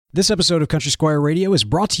This episode of Country Squire Radio is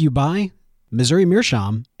brought to you by Missouri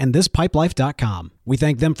Meerschaum and ThisPipeLife.com. We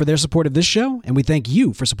thank them for their support of this show, and we thank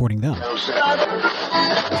you for supporting them.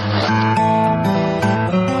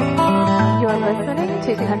 You're listening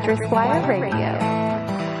to Country Squire Radio.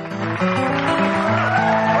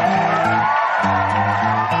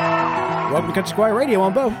 Welcome to Country Squire Radio.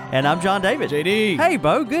 I'm Bo. And I'm John David. JD. Hey,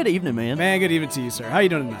 Bo. Good evening, man. Man, good evening to you, sir. How you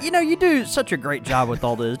doing tonight? You know, you do such a great job with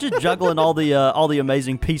all this, just juggling all the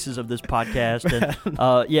amazing pieces of this podcast. And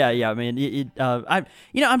I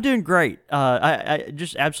mean, I'm doing great. I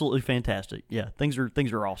just absolutely fantastic. Yeah, things are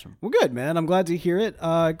awesome. Well, good, man. I'm glad to hear it.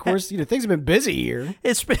 Of course, things have been busy here.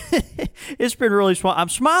 It's been really small.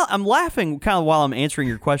 I'm laughing kind of while I'm answering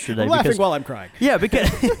your question today. I'm laughing while I'm crying. Yeah,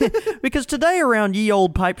 because today around Ye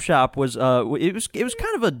Old Pipe Shop was it was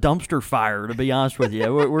kind of a dumpster fire, to be honest with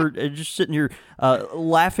you. We're just sitting here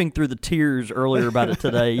laughing through the tears earlier about it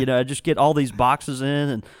today. I just get all these boxes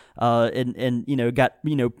in and got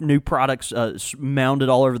new products mounted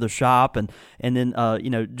all over the shop, and then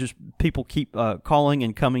just people keep calling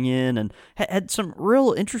and coming in, and had some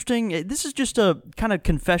real interesting. This is just a kind of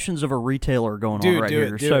confessions of a retailer going on right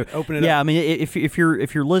here. So open it up. Yeah, I mean, if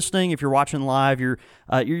you're listening, if you're watching live, you're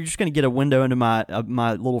just going to get a window into my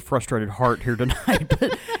little frustrated heart here tonight.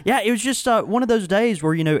 But yeah, it was just one of those days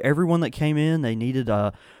where everyone that came in, they needed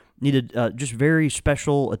just very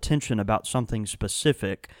special attention about something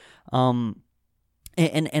specific. And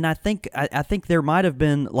I think there might have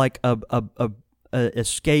been like a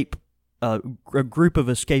group of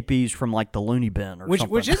escapees from like the loony bin or something.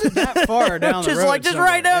 Which isn't that far down the road. Just like just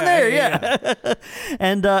somewhere. right down there, yeah.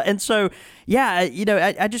 And so yeah,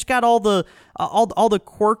 I just got all the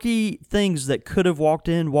quirky things that could have walked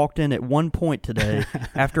in at one point today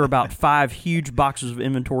after about 5 huge boxes of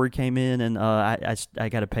inventory came in, and I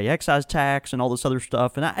got to pay excise tax and all this other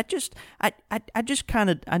stuff, and I just kind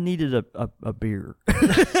of needed a beer.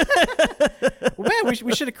 Well, man,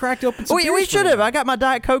 we should have cracked open some beers. We should have. I got my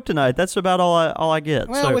Diet Coke tonight. That's about all I get.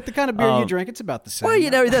 Well, so, with the kind of beer you drink, it's about the same.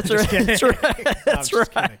 Well, that's right. That's right. That's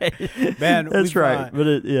right. Man, that's right.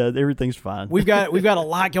 But everything's fine. We've got a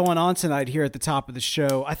lot going on tonight here at the top of the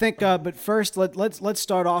show. I think, but first let's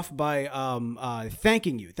start off by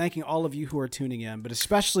thanking all of you who are tuning in, but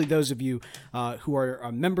especially those of you who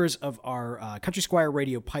are members of our Country Squire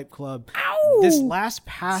Radio Pipe Club. Ow! This last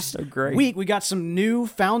week, we got some new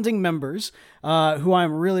founding members who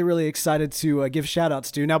I'm really, really excited to give shout-outs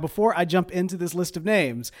to. Now, before I jump into this list of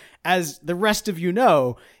names, as the rest of you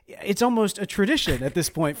know, it's almost a tradition at this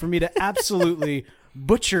point for me to absolutely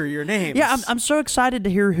butcher your names. Yeah, I'm so excited to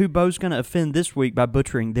hear who Bo's going to offend this week by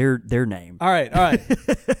butchering their name. All right.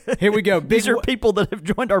 Here we go. These are people that have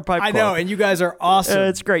joined our Pipe Club. I know, and you guys are awesome.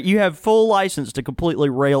 It's great. You have full license to completely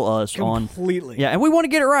rail us on. Completely. Yeah, and we want to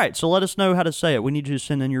get it right, so let us know how to say it. We need you to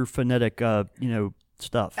send in your phonetic,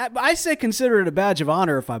 stuff. I say consider it a badge of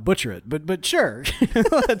honor if I butcher it, but sure,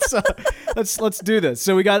 let's do this.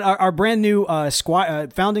 So we got our brand new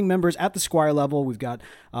founding members at the Squire level. We've got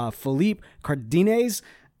Philippe Cardenas.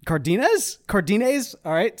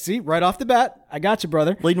 All right, see, right off the bat, I got you,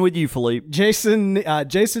 brother. Leading with you, Philippe. Jason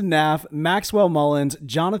Naff, Maxwell Mullins,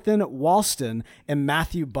 Jonathan Walston, and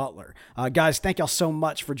Matthew Butler. Guys, thank y'all so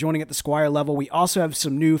much for joining at the Squire level. We also have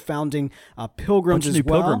some new founding pilgrims as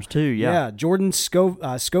well. Pilgrims too, yeah. Yeah, Jordan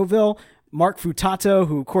Scoville, Mark Futato,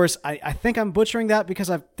 who, of course, I think I'm butchering that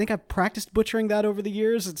because I think I've practiced butchering that over the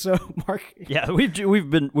years, and so Mark. Yeah,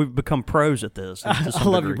 we've become pros at this. I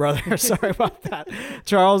love you, brother. Sorry about that.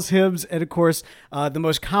 Charles Hibbs, and of course, the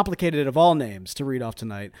most complicated of all names to read off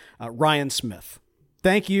tonight, Ryan Smith.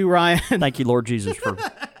 Thank you, Ryan. Thank you, Lord Jesus,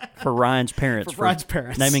 for Ryan's parents. For Ryan's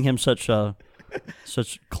parents. Naming him such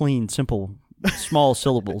clean, simple, small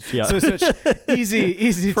syllables. Yeah. So such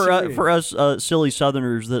easy for us silly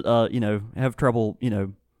Southerners that have trouble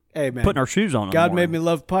Hey, man. Putting our shoes on. God made me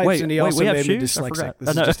love pipes, and he also made me dyslexic. This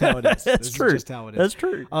is just how it is. That's true. Just how it is. That's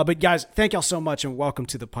true. But guys, thank y'all so much, and welcome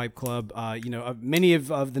to the Pipe Club. Many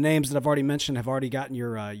of the names that I've already mentioned have already gotten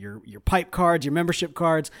your pipe cards, your membership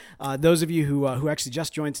cards. Those of you who actually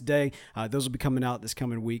just joined today, those will be coming out this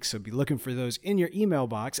coming week, so be looking for those in your email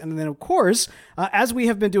box. And then, of course, as we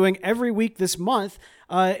have been doing every week this month,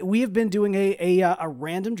 we have been doing a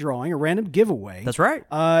random drawing, a random giveaway. That's right.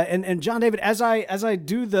 And John David, as I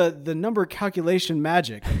do the number calculation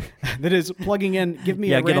magic that is plugging in, give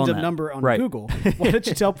me a random number on Google. Why don't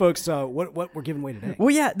you tell folks what we're giving away today? Well,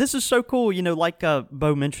 yeah, this is so cool. Like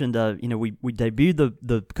Bo mentioned, we debuted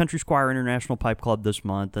the Country Squire International Pipe Club this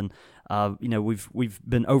month, and we've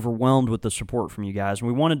been overwhelmed with the support from you guys, and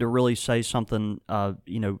we wanted to really say something,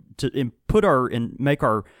 to make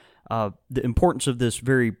our the importance of this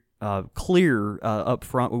very clear up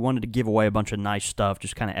front. We wanted to give away a bunch of nice stuff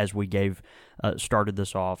just kind of as we started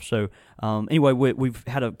this off. So anyway, we've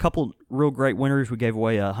had a couple real great winners. We gave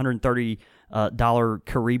away a $130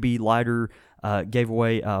 Caribe lighter. Gave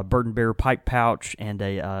away a Bird and Bear pipe pouch and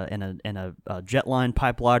a Jetline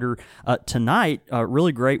pipe lighter. Tonight,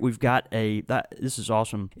 really great. We've got this is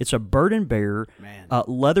awesome. It's a Bird and Bear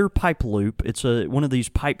leather pipe loop. It's one of these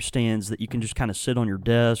pipe stands that you can just kind of sit on your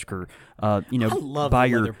desk or I love by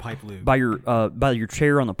the your leather pipe loop. by your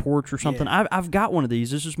chair on the porch or something. Yeah. I've got one of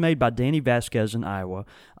these. This is made by Danny Vasquez in Iowa,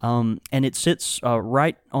 and it sits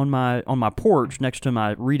right on my porch next to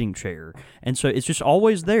my reading chair, and so it's just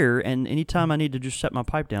always there. And anytime I need to just set my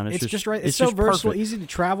pipe down, it's just right. It's so just versatile, perfect. easy to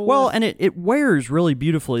travel Well, with. and it wears really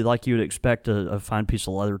beautifully, like you would expect a fine piece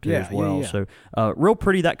of leather to as well. Yeah. So real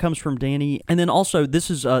pretty. That comes from Danny, and then also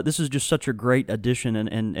this is just such a great addition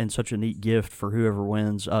and such a neat gift for whoever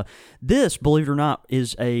wins. This, believe it or not,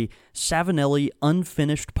 is a Savinelli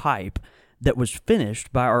unfinished pipe that was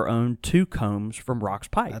finished by our own Two Combs from Rocks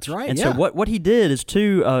Pipes. That's right. And yeah. so what he did is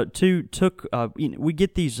Two took we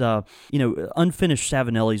get these unfinished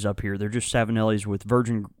Savinellis up here. They're just Savinellis with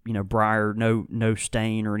virgin briar, no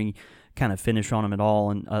stain or any kind of finish on them at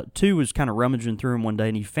all. And Two was kind of rummaging through them one day,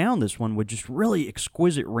 and he found this one with just really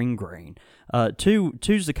exquisite ring grain.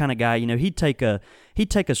 Two's the kind of guy, he'd take a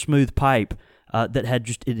smooth pipe that had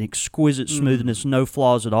just an exquisite smoothness, no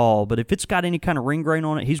flaws at all. But if it's got any kind of ring grain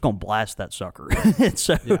on it, he's gonna blast that sucker.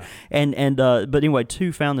 But anyway,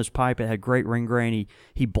 Two found this pipe. It had great ring grain.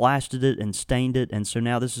 He blasted it and stained it, and so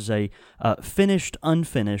now this is a finished,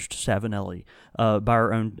 unfinished Savinelli by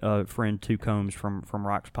our own friend Two Combs from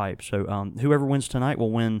Rocks Pipe. So whoever wins tonight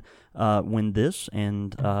will win this,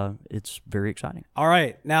 and it's very exciting. All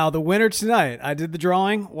right, now the winner tonight. I did the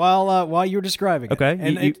drawing while you were describing it. Okay,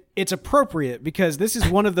 and it's appropriate because this is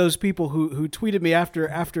one of those people who tweeted me after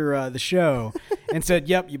the show and said,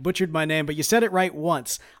 "Yep, you butchered my name, but you said it right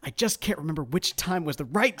once. I just can't remember which time was the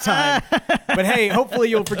right time." But hey, hopefully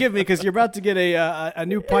you'll forgive me because you're about to get a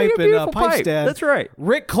new pipe and a pipe stand. That's right,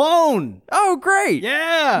 Rick Clone. Oh, great!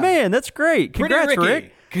 Yeah, man, that's great. Congrats, Pretty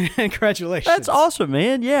Rick. Congratulations. That's awesome,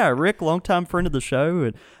 man. Yeah, Rick, longtime friend of the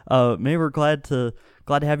show, and man, we're glad to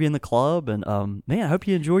have you in the club. And man, I hope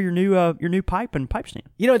you enjoy your new pipe and pipe stand.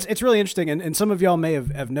 It's really interesting, and some of y'all may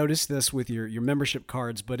have noticed this with your membership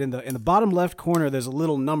cards. But in the bottom left corner, there's a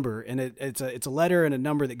little number, and it's a letter and a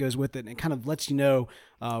number that goes with it, and it kind of lets you know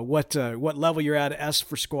what level you're at. S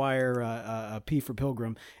for Squire, P for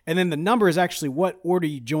Pilgrim, and then the number is actually what order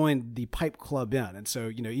you joined the pipe club in. And so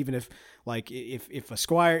even if a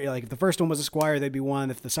Squire, like if the first one was a Squire, they'd be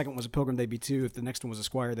 1. If the second was a Pilgrim, they'd be 2. If the next one was a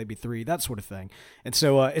Squire, they'd be 3. That sort of thing. And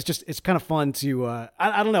so it's kind of fun to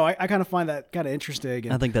I don't know, I kind of find that kind of interesting.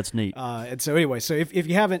 And, I think that's neat. And so anyway, so if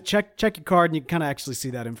you haven't check your card, and you can kind of actually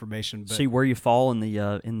see that information. But see where you fall in the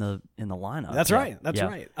lineup. That's right. That's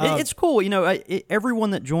right. It's cool.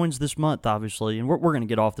 Everyone that joins this month, obviously, and we're going to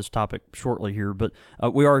get off this topic shortly here, but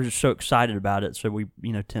we are just so excited about it. So we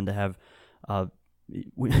tend to have.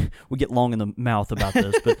 We get long in the mouth about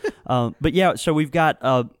this, but yeah. So we've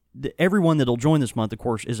got everyone that'll join this month, of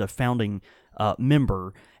course, is a founding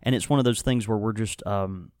member, and it's one of those things where we're just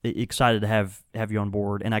excited to have you on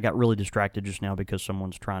board. And I got really distracted just now because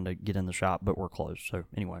someone's trying to get in the shop, but we're closed. So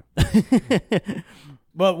anyway,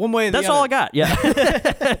 but one way or the that's other, all I got. Yeah,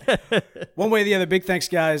 one way or the other. Big thanks,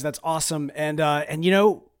 guys. That's awesome. And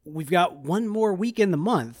we've got one more week in the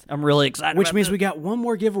month. I'm really excited. Which means we got one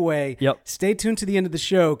more giveaway. Yep. Stay tuned to the end of the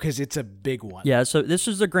show because it's a big one. Yeah, so this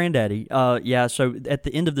is the granddaddy. So at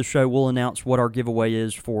the end of the show, we'll announce what our giveaway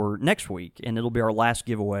is for next week, and it'll be our last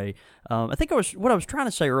giveaway. I think what I was trying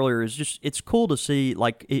to say earlier is just it's cool to see,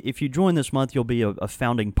 like, if you join this month, you'll be a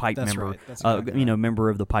founding pipe member, right. That's exactly right. Member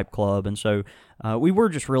of the Pipe Club, and so we were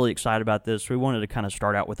just really excited about this. We wanted to kind of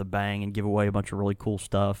start out with a bang and give away a bunch of really cool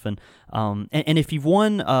stuff, and if you've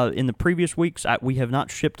won in the previous weeks, we have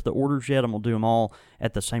not shipped the orders yet. I'm gonna do them all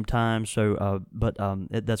at the same time. So, but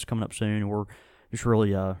that's coming up soon. We're just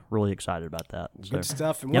really excited about that. Good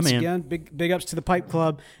stuff. And once again, big ups to the Pipe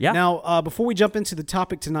Club. Yeah. Now, before we jump into the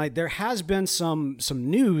topic tonight, there has been some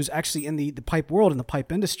news actually in the pipe world, in the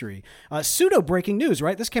pipe industry. Pseudo breaking news,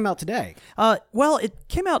 right? This came out today. Well, it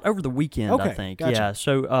came out over the weekend, okay, I think. Gotcha. Yeah.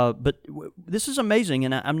 So, but this is amazing,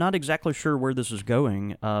 and I'm not exactly sure where this is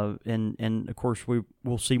going. And of course,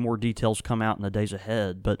 we'll see more details come out in the days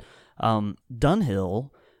ahead. But Dunhill,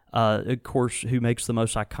 of course, who makes the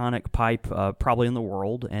most iconic pipe probably in the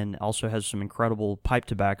world, and also has some incredible pipe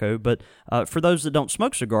tobacco. But for those that don't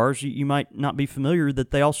smoke cigars, you might not be familiar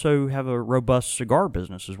that they also have a robust cigar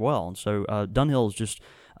business as well. And so Dunhill has just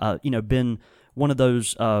been one of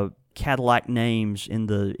those Cadillac names in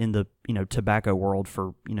the tobacco world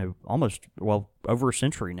for almost over a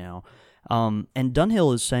century now. And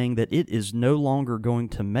Dunhill is saying that it is no longer going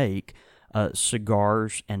to make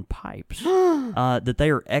cigars and pipes. That they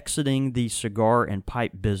are exiting the cigar and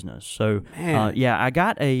pipe business. So I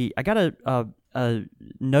got a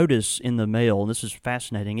notice in the mail, and this is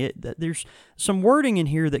fascinating. There's some wording in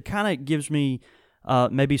here that kind of gives me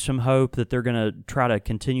maybe some hope that they're going to try to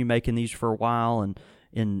continue making these for a while, and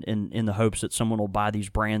in the hopes that someone will buy these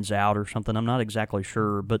brands out or something. I'm not exactly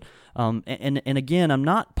sure, but and again, I'm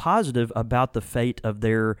not positive about the fate of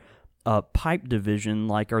their pipe division.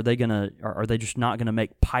 Like, are they just not gonna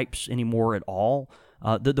make pipes anymore at all?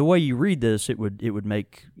 The way you read this, it would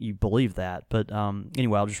make you believe that. But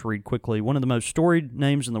anyway, I'll just read quickly. One of the most storied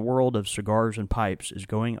names in the world of cigars and pipes is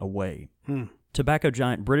going away. Tobacco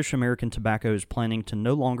giant British American Tobacco is planning to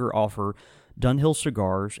no longer offer Dunhill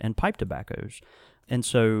cigars and pipe tobaccos. And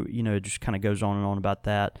so, it just kind of goes on and on about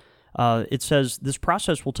that. It says this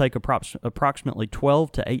process will take approximately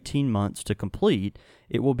 12 to 18 months to complete.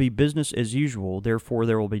 It will be business as usual. Therefore,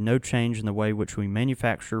 there will be no change in the way which we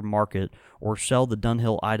manufacture, market, or sell the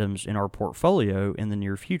Dunhill items in our portfolio in the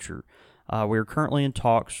near future. We are currently in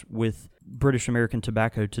talks with British American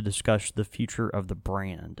Tobacco to discuss the future of the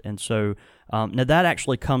brand. And so now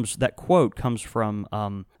that quote comes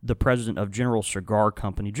from the president of General Cigar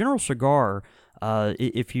Company. General Cigar,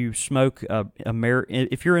 if you smoke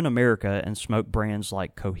if you're in America and smoke brands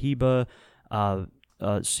like Cohiba,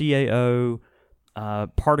 CAO,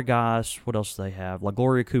 Partagas, what else do they have? La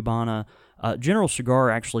Gloria Cubana. General Cigar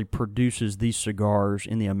actually produces these cigars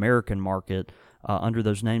in the American market under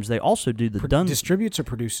those names. They also do the distributes or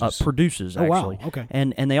produces? Produces, actually. Oh, wow. Okay.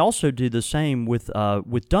 And they also do the same with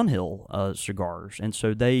Dunhill cigars. And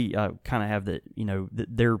so they kind of have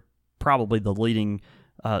they're probably the leading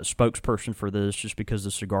spokesperson for this, just because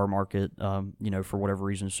the cigar market, for whatever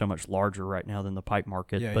reason, is so much larger right now than the pipe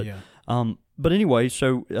market. But anyway,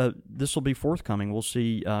 so this will be forthcoming. We'll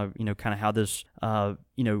see, kind of how this,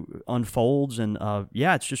 unfolds. And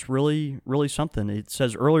it's just really, really something. It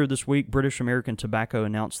says earlier this week, British American Tobacco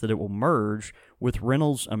announced that it will merge with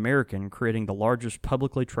Reynolds American, creating the largest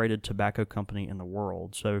publicly traded tobacco company in the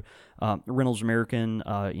world. So Reynolds American,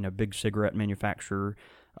 big cigarette manufacturer.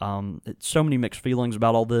 So many mixed feelings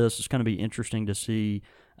about all this. It's going to be interesting to see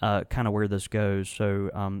kind of where this goes.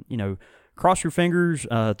 So, cross your fingers,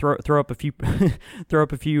 throw up a few,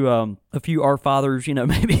 a few Our Fathers.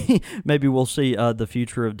 Maybe we'll see the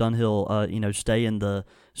future of Dunhill,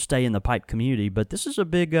 stay in the pipe community. But this is a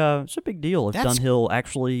big deal if Dunhill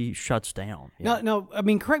actually shuts down. No, I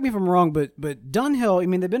mean, correct me if I'm wrong, but Dunhill, I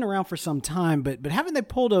mean, they've been around for some time, but haven't they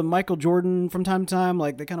pulled a Michael Jordan from time to time?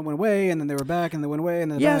 Like, they kind of went away, and then they were back, and they went away,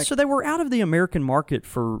 and then back. So they were out of the American market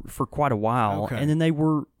for quite a while, and then they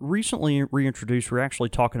were recently reintroduced. We were actually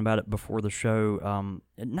talking about it before the show,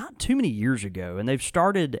 not too many years ago, and they've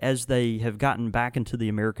started, as they have gotten back into the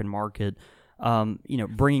American market,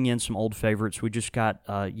 bringing in some old favorites. We just got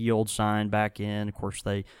Ye Olde signed back in. Of course,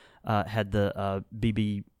 they had the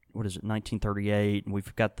BB, 1938, and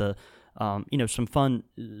we've got the, some fun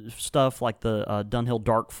stuff like the Dunhill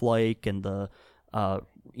Dark Flake and the,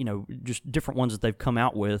 just different ones that they've come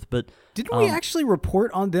out with. But didn't we actually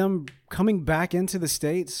report on them coming back into the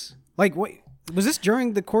States? Like, wait, was this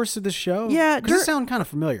during the course of the show? Yeah, because it sounded kind of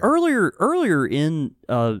familiar. Earlier in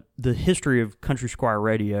the history of Country Squire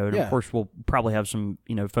Radio, and of course we'll probably have some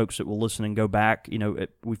folks that will listen and go back.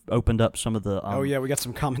 We've opened up some of the. We got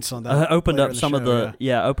some comments on that. Opened up some of the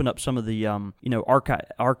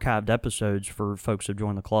archived episodes for folks who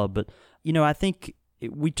joined the club. But I think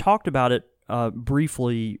we talked about it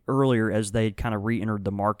briefly earlier as they kind of re-entered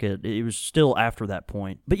the market. It was still after that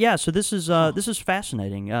point. But so this is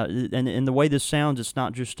fascinating. And the way this sounds, it's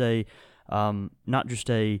not just a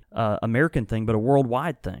American thing, but a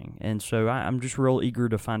worldwide thing. And so I'm just real eager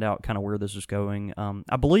to find out kind of where this is going.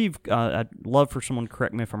 I believe, I'd love for someone to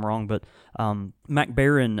correct me if I'm wrong, but Mac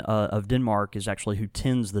Baren of Denmark is actually who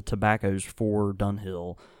tends the tobaccos for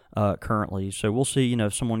Dunhill currently. So we'll see,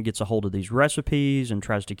 if someone gets a hold of these recipes and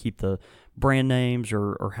tries to keep the brand names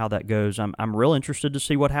or how that goes. I'm real interested to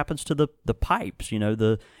see what happens to the pipes.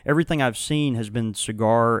 Everything I've seen has been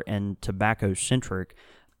cigar and tobacco centric.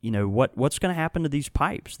 What's going to happen to these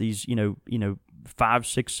pipes? These, $500,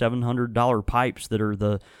 $700 pipes that are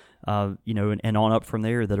the, and on up from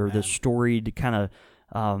there that are the storied kind of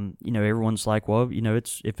everyone's like, well,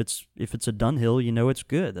 it's if it's a Dunhill, it's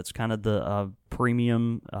good. That's kind of the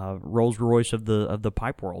premium Rolls Royce of the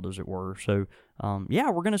pipe world, as it were. So we're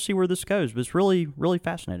going to see where this goes, but it's really, really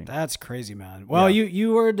fascinating. That's crazy, man. Well,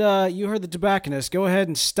 you heard the tobacconist. Go ahead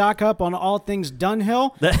and stock up on all things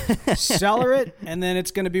Dunhill, cellar it, and then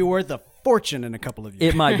it's going to be worth a fortune in a couple of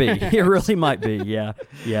years. It might be. It really might be. Yeah.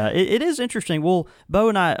 It is interesting. Well, Bo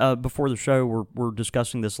and I, before the show, we're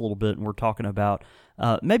discussing this a little bit, and we're talking about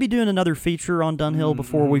maybe doing another feature on Dunhill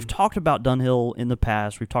before. We've talked about Dunhill in the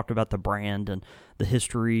past. We've talked about the brand and the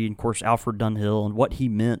history, and of course, Alfred Dunhill and what he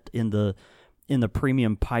meant in the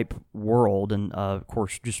premium pipe world, and of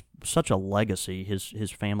course, just such a legacy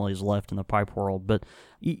his family has left in the pipe world. But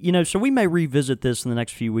so we may revisit this in the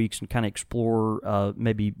next few weeks and kind of explore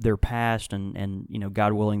maybe their past and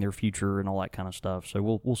God willing, their future and all that kind of stuff.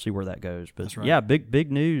 So we'll see where that goes. But That's right.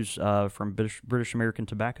 big news from British American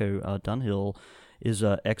Tobacco. Dunhill is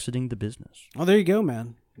exiting the business. Oh, there you go,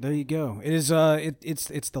 man. There you go. It is.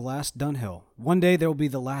 It's the last Dunhill. One day there will be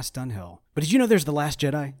the last Dunhill. But did you know there's the Last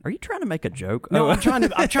Jedi? Are you trying to make a joke? No, I'm trying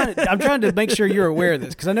to make sure you're aware of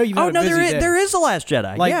this because I know you've had a busy day. There is the Last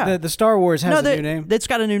Jedi. Like the Star Wars has a new name. It's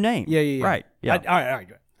got a new name. Yeah. Right. Yeah. All right.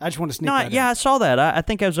 Good. I just want to sneak that in. Yeah, I saw that. I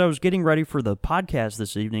think as I was getting ready for the podcast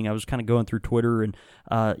this evening, I was kind of going through Twitter, and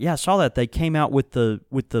I saw that they came out with the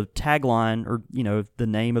tagline or the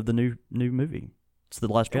name of the new movie. It's The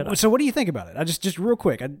Last Jedi. So what do you think about it? I just real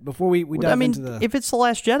quick before we dive into the. If it's The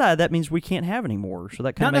Last Jedi, that means we can't have any more. So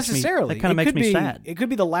that kind of makes necessarily. That kind of makes me sad. It could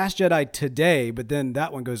be The Last Jedi today, but then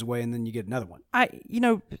that one goes away, and then you get another one.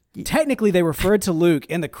 Technically, they referred to Luke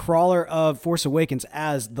in the crawler of Force Awakens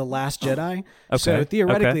as The Last Jedi. Okay. So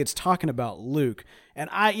theoretically, it's talking about Luke. And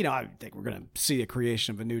I think we're going to see a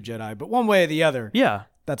creation of a new Jedi, but one way or the other. Yeah.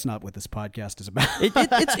 That's not what this podcast is about.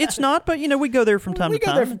 It's not, but we go there from time to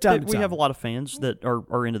time. We time. have a lot of fans that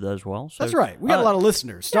are into that as well. So, that's right. We got a lot of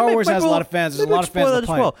listeners. Star Wars has a lot of fans. There's a lot of fans of the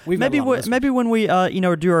pipe. Maybe when we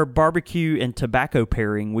do our barbecue and tobacco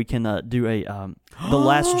pairing, we can do a The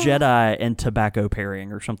Last Jedi and tobacco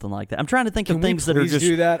pairing or something like that. I'm trying to think of things that are just.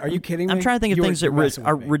 Do that? Are you kidding me? I'm trying to think of things that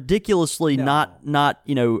are ridiculously not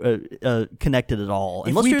connected at all.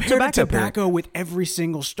 And if let's we do paired tobacco with every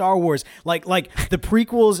single Star Wars, like the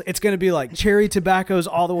prequels, it's going to be like cherry tobaccos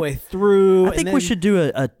all the way through. I think we should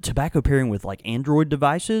do a tobacco pairing with like Android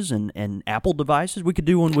devices and Apple devices. We could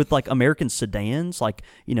do one with like American sedans, like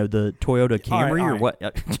the Toyota Camry or what.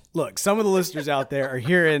 Look, some of the listeners out there are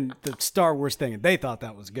hearing the Star Wars thing, and they thought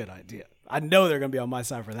that was a good idea. I know they're going to be on my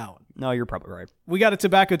side for that one. No, you're probably right. We got a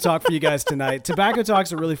tobacco talk for you guys tonight. Tobacco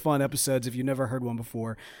talks are really fun episodes if you've never heard one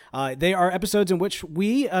before. They are episodes in which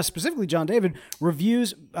we, specifically John David,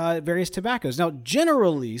 reviews various tobaccos. Now,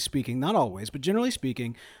 generally speaking, not always, but generally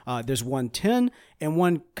speaking, there's 110 and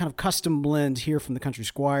one kind of custom blend here from the Country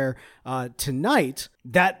Squire. Tonight,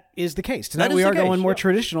 that is the case. Tonight we are going more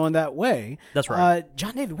traditional in that way. That's right.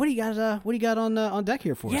 John David, what do you got on deck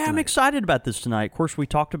here for us? Yeah, tonight? I'm excited about this tonight. Of course, we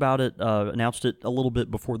talked about it, announced it a little bit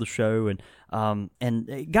before the show,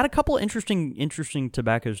 and got a couple of interesting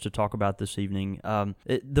tobaccos to talk about this evening.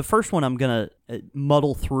 The first one I'm gonna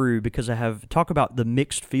muddle through because I have talk about the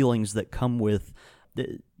mixed feelings that come with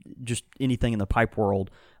just anything in the pipe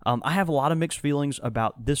world. I have a lot of mixed feelings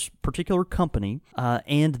about this particular company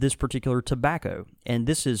and this particular tobacco, and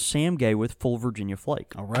this is Sam Gay with Full Virginia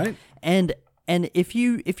Flake. All right, and if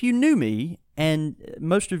you knew me, and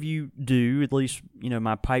most of you do, at least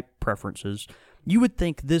my pipe preferences, you would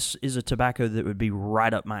think this is a tobacco that would be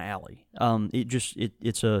right up my alley.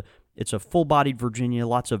 It's a full-bodied Virginia,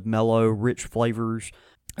 lots of mellow, rich flavors.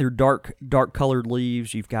 They're dark colored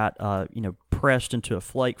leaves. You've got pressed into a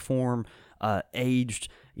flake form, aged.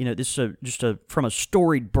 This is from a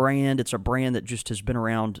storied brand. It's a brand that just has been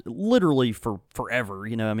around literally for forever.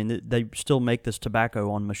 They still make this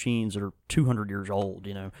tobacco on machines that are 200 years old.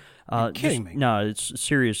 You're kidding me? No, it's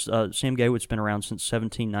serious. Sam Gaywood's been around since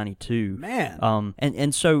 1792. Man.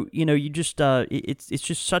 And so you just it's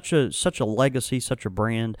just such a legacy, such a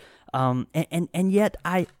brand. And yet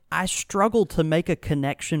I struggle to make a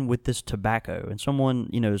connection with this tobacco, and someone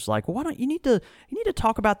is like, well, why don't you need to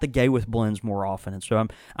talk about the Gay with blends more often? And so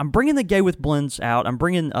I'm bringing the Gay with blends out. I'm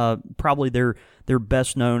bringing probably their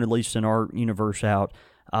best known, at least in our universe, out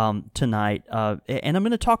tonight, and I'm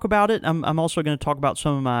going to talk about it. I'm also going to talk about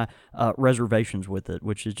some of my reservations with it,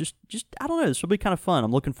 which is just I don't know. This will be kind of fun.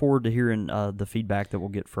 I'm looking forward to hearing the feedback that we'll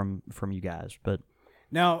get from you guys, but.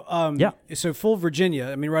 Now, so Full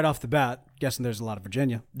Virginia, right off the bat, guessing there's a lot of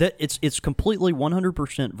Virginia. It's completely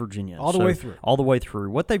 100% Virginia. All the way through. All the way through.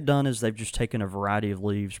 What they've done is they've just taken a variety of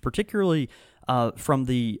leaves, particularly from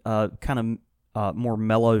the kind of more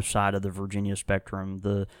mellow side of the Virginia spectrum,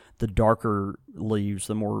 the darker leaves,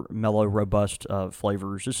 the more mellow, robust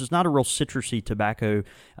flavors. This is not a real citrusy tobacco.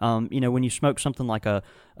 When you smoke something like a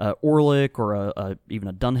Orlick or even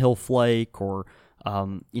a Dunhill Flake or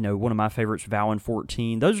one of my favorites, Vowen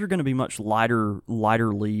 14, those are going to be much lighter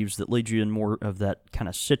leaves that lead you in more of that kind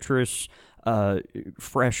of citrus,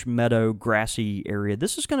 fresh meadow, grassy area.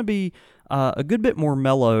 This is going to be a good bit more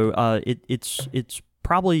mellow. It's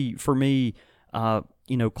probably for me,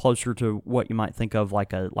 closer to what you might think of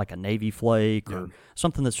like a Navy Flake or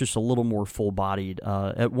something that's just a little more full bodied.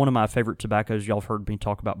 One of my favorite tobaccos y'all have heard me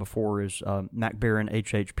talk about before is Mac Baren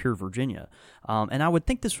HH Pure Virginia, and I would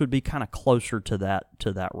think this would be kind of closer to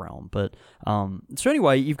that realm. But so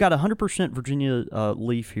anyway, you've got 100% Virginia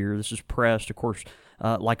leaf here. This is pressed, of course.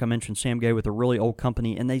 Like I mentioned, Sam Gay with a really old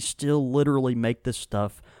company, and they still literally make this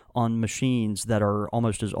stuff on machines that are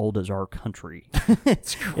almost as old as our country.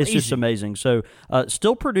 It's crazy. It's just amazing. So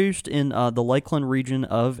still produced in the Lakeland region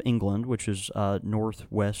of England, which is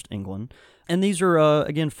northwest England. And these are,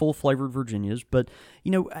 again, full-flavored Virginias. But,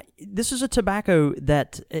 this is a tobacco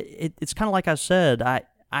that it's kind of like I said,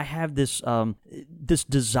 I have this this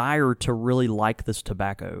desire to really like this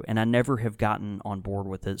tobacco, and I never have gotten on board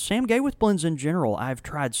with it. Sam Gay with blends in general, I've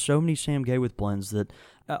tried so many Sam Gay with blends that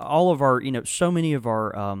all of our, so many of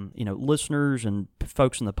our, listeners and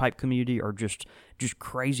folks in the pipe community are just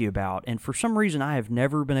crazy about. And for some reason, I have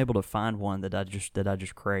never been able to find one that I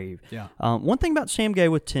just crave. Yeah. One thing about Sam Gay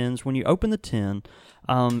with tins, when you open the tin,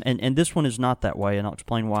 and this one is not that way, and I'll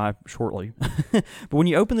explain why shortly. But when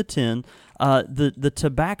you open the tin, the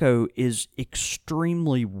tobacco is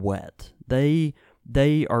extremely wet. They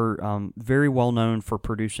are very well known for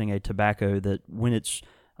producing a tobacco that when it's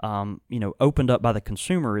opened up by the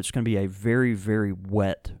consumer, it's going to be a very, very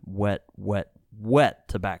wet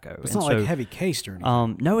tobacco. It's not like heavy cased or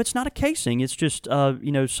anything. No, it's not a casing. It's just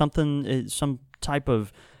something, some type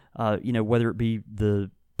of whether it be the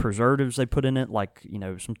preservatives they put in it, like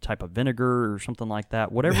some type of vinegar or something like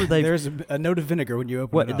that. Whatever they there's a note of vinegar when you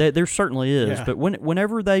open it up. There certainly is, Yeah. but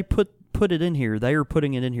whenever they put it in here, they are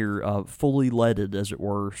putting it in here fully leaded, as it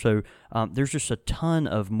were. So there's just a ton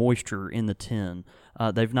of moisture in the tin.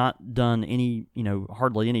 They've not done any,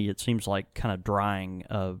 hardly any. It seems like kind of drying,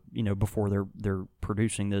 before they're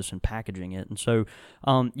producing this and packaging it. And so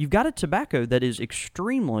you've got a tobacco that is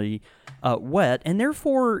extremely wet, and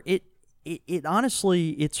therefore it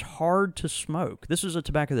honestly, it's hard to smoke. This is a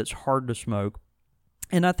tobacco that's hard to smoke.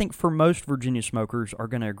 And I think for most Virginia smokers are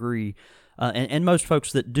going to agree, and most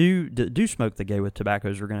folks that do smoke the Gay with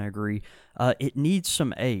tobaccos are going to agree, it needs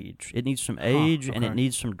some age. It needs some age, and it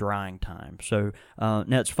needs some drying time. So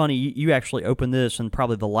now it's funny, you actually opened this, and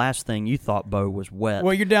probably the last thing you thought, Bo, was wet.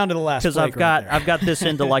 Well, you're down to the last because flake I've got this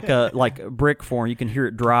into like a brick form. You can hear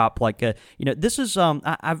it drop. This is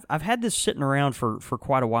I've had this sitting around for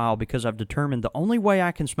quite a while because I've determined the only way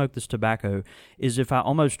I can smoke this tobacco is if I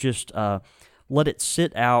almost just let it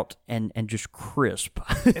sit out and just crisp.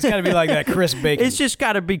 It's got to be like that crisp bacon. It's just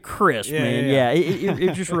got to be crisp, man. Yeah.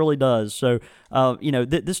 It just really does. So,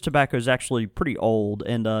 this tobacco is actually pretty old,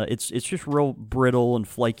 and it's just real brittle and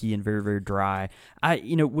flaky and very, very dry.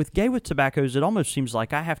 With Gay with tobaccos, it almost seems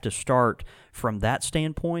like I have to start from that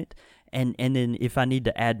standpoint. And then if I need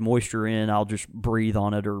to add moisture in, I'll just breathe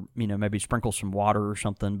on it or, maybe sprinkle some water or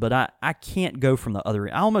something. But I can't go from the other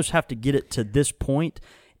end. I almost have to get it to this point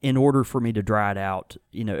in order for me to dry it out,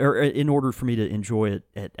 or in order for me to enjoy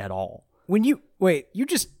it at all. When you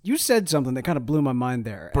said something that kind of blew my mind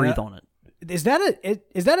there. Breathe on it. Is that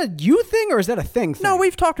a you thing or is that a thing? No,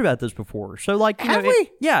 we've talked about this before. So have we?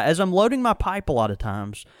 Yeah, as I'm loading my pipe a lot of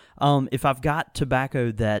times, if I've got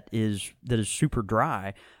tobacco that is super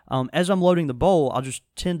dry, as I'm loading the bowl, I'll just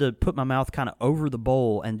tend to put my mouth kind of over the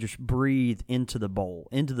bowl and just breathe into the bowl,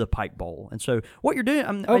 into the pipe bowl. And so what you're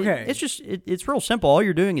doing, it's real simple. All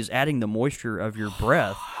you're doing is adding the moisture of your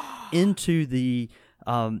breath into the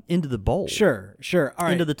bowl. Sure. All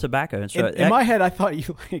right. Into the tobacco. And so in my head, I thought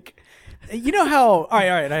you you know how? All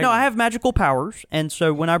right. No, I have magical powers, and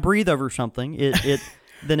so when I breathe over something,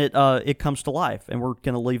 then it comes to life, and we're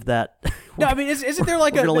going to leave that. No, I mean, isn't there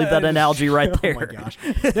like we're going to leave that analogy right there? Oh my gosh!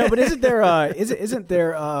 No, but isn't there? Isn't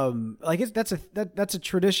there? That's a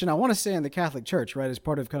tradition. I want to say in the Catholic Church, right? As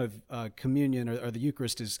part of kind of communion or the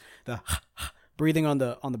Eucharist, is the breathing on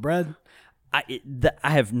the bread. I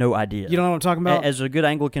have no idea. You don't know what I'm talking about? As a good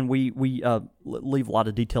Anglican, we leave a lot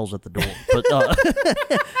of details at the door.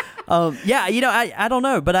 But yeah, I don't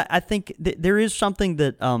know, but I think there is something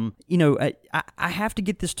that I have to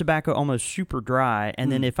get this tobacco almost super dry,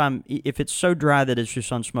 and then if it's so dry that it's just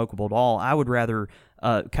unsmokable at all, I would rather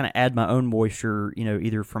kind of add my own moisture,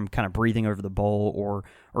 either from kind of breathing over the bowl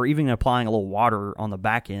or even applying a little water on the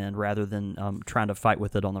back end rather than trying to fight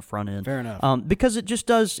with it on the front end. Fair enough. Because it just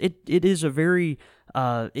does it is a very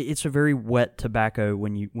it's a very wet tobacco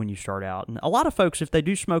when you start out, and a lot of folks, if they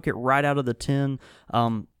do smoke it right out of the tin,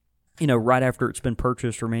 right after it's been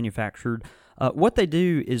purchased or manufactured, what they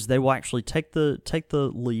do is they will actually take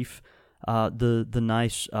the leaf, the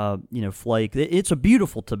nice flake. It's a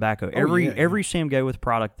beautiful tobacco. Every Sam Gawith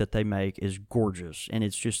product that they make is gorgeous, and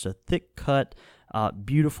it's just a thick cut,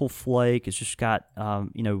 beautiful flake. It's just got a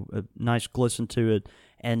nice glisten to it,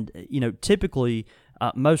 and typically.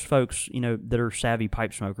 Most folks, that are savvy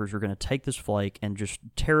pipe smokers are going to take this flake and just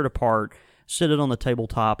tear it apart, sit it on the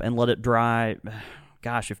tabletop, and let it dry.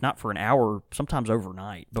 Gosh, if not for an hour, sometimes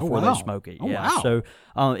overnight before they smoke it. Wow. So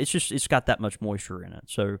it's got that much moisture in it.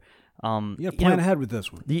 So you got to plan ahead with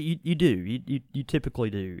this one. You do. You typically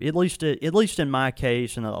do. At least in my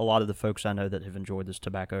case, and a lot of the folks I know that have enjoyed this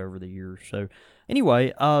tobacco over the years. So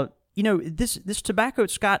anyway, this tobacco,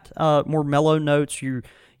 it's got more mellow notes.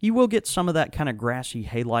 You will get some of that kind of grassy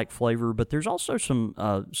hay-like flavor, but there's also some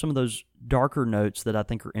of those darker notes that I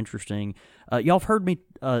think are interesting. Y'all have heard me,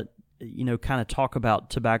 kind of talk about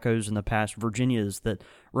tobaccos in the past, Virginias, that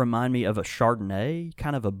remind me of a Chardonnay,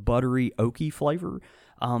 kind of a buttery, oaky flavor.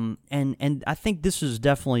 And I think this is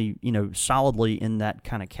definitely, solidly in that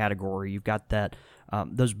kind of category. You've got that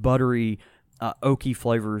those buttery, oaky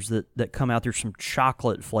flavors that come out. There's some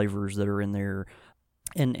chocolate flavors that are in there.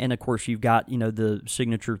 And of course, you've got, the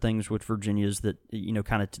signature things with Virginias that,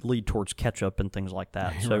 kind of lead towards ketchup and things like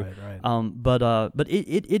that. So, right. But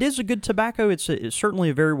it is a good tobacco. It's certainly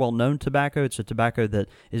a very well-known tobacco. It's a tobacco that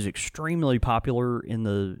is extremely popular in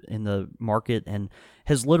the market and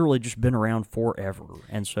has literally just been around forever.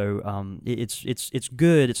 And so it's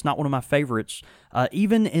good. It's not one of my favorites.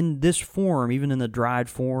 Even in this form, even in the dried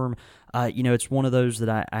form, it's one of those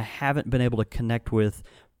that I haven't been able to connect with.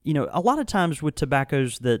 A lot of times with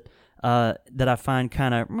tobaccos that I find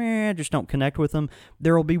kind of just don't connect with them,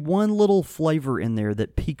 there will be one little flavor in there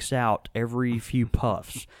that peeks out every few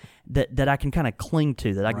puffs that I can kind of cling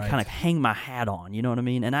to, that I can kind of hang my hat on. You know what I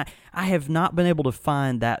mean? And I have not been able to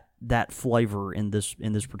find that flavor in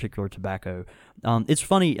this particular tobacco. It's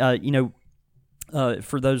funny,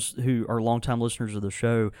 for those who are longtime listeners of the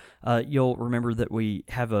show, you'll remember that we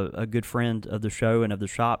have a good friend of the show and of the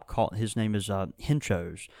shop. His name is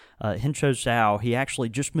Hinchos. Hinchos Sao. He actually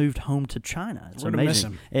just moved home to China. It's We're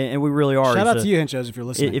amazing. Miss him. And we really are. Shout out to you, Hinchos, if you're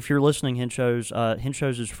listening. If you're listening, Hinchos.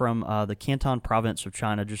 Hinchos is from the Canton province of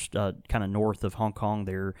China, just kind of north of Hong Kong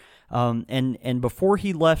there. And before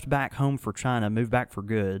he left back home for China, moved back for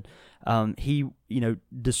good, he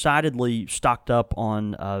decidedly stocked up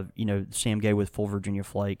on Sam Gawith Full Virginia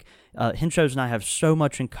Flake. Hinchos and I have so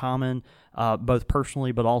much in common, both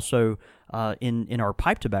personally but also in our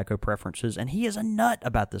pipe tobacco preferences, and he is a nut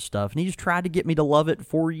about this stuff, and he's tried to get me to love it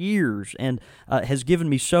for years, and has given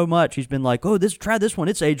me so much. He's been like, try this one,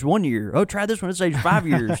 it's aged 1 year. Oh, try this one, it's aged 5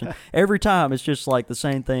 years. And every time it's just like the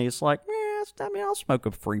same thing. It's like, I'll smoke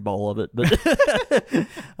a free bowl of it, but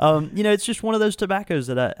it's just one of those tobaccos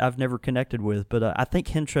that I've never connected with. But I think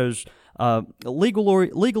Hinchos,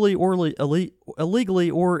 illegally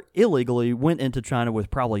or illegally, went into China with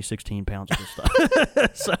probably 16 pounds of this stuff.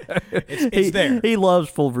 So it's there. He loves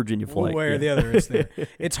Full Virginia Flake. One way or the other, it's there.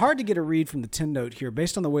 It's hard to get a read from the tin note here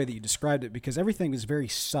based on the way that you described it, because everything is very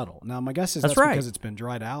subtle. Now, my guess is that's right. because it's been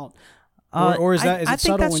dried out. Or is it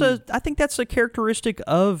subtle? I think that's a characteristic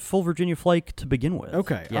of Full Virginia Flake to begin with.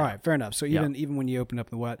 Okay, all right, fair enough. So even when you open up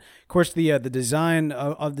the wet, of course, the design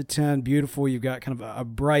of the tin, beautiful. You've got kind of a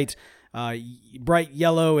bright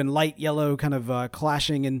yellow and light yellow kind of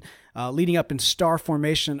clashing and leading up in star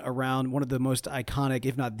formation around one of the most iconic,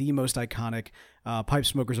 if not the most iconic, pipe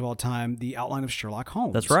smokers of all time, the outline of Sherlock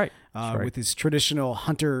Holmes. That's right. With his traditional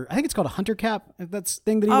hunter, I think it's called a hunter cap. That's the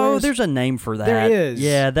thing that he wears. Oh, there's a name for that. There is.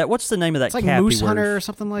 Yeah, what's the name of that it's like cap Moose he wears? Hunter or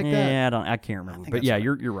something like that. Yeah, I can't remember. But yeah,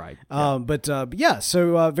 you're right. But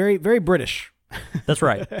so very, very British. That's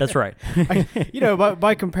right. That's right.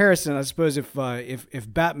 By comparison, I suppose if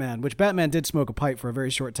Batman, which Batman did smoke a pipe for a very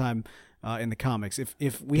short time in the comics,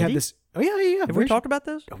 if we had this, Have we talked about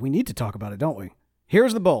this? We need to talk about it, don't we?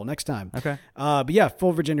 Here's the bowl next time. Okay. But yeah,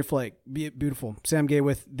 Full Virginia Flake, beautiful. Sam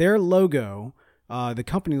Gawith, their logo, the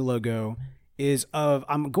company logo, is of,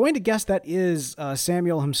 I'm going to guess that is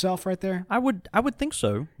Samuel himself right there. I would think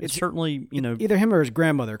so. It's certainly, Either him or his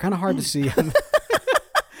grandmother. Kind of hard to see.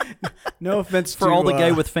 No offense for to all the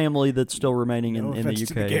gay with family that's still remaining in the UK.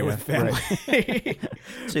 To the gay with family. Right.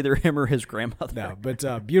 It's either him or his grandmother. No,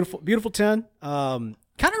 but beautiful tin. Kind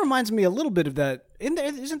of reminds me a little bit of that.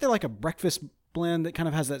 Isn't there like a breakfast blend that kind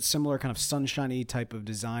of has that similar kind of sunshiny type of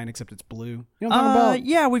design, except it's blue? You know what I'm talking about?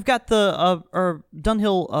 Yeah, we've got the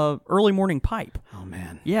Dunhill early morning pipe. Oh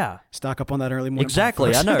man, yeah, stock up on that early morning.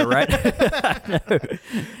 Exactly, pipe, I know, right? I know.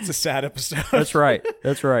 It's a sad episode. That's right.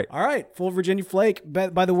 All right, full Virginia Flake.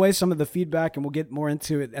 By the way, some of the feedback, and we'll get more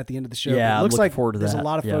into it at the end of the show. Yeah, it looks I'm looking forward to there's that. a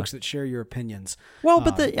lot of folks that share your opinions. Well,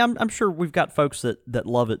 but I'm sure we've got folks that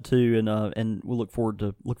love it too, and we'll look forward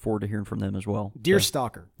to hearing from them as well. Deer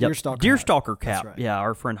Stalker. Deer Stalker cap. Right. Yeah,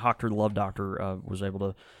 our friend Hochter the Love Doctor was able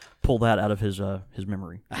to pull that out of his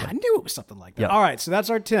memory. I knew it was something like that. Yep. All right, so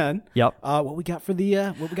that's our 10. Yep. What we got for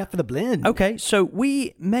the blend? Okay, so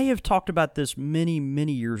we may have talked about this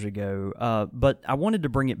many years ago, but I wanted to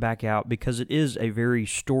bring it back out because it is a very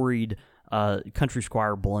storied Country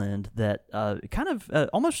Squire blend that kind of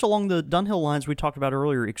almost along the Dunhill lines we talked about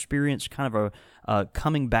earlier, experienced kind of a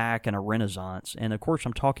coming back and a renaissance. And of course,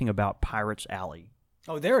 I'm talking about Pirates Alley.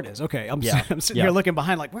 Oh, there it is. Okay, I'm sitting Yeah. here looking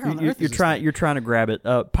behind, like where on earth is this you're trying to grab it.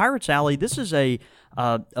 Pirates Alley. This is a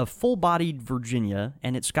full-bodied Virginia,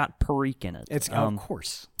 and it's got Perique in it. It's of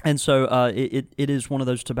course. And so it is one of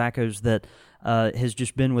those tobaccos that has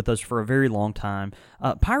just been with us for a very long time.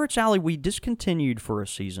 Pirates Alley we discontinued for a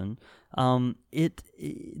season. The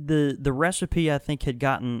recipe I think had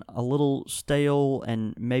gotten a little stale,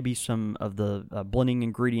 and maybe some of the blending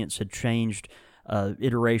ingredients had changed.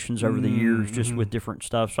 Iterations over the years, just with different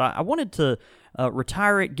stuff. So I wanted to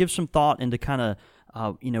retire it, give some thought into kind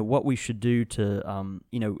of what we should do to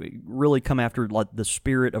really come after like the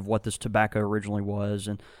spirit of what this tobacco originally was,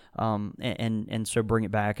 and so bring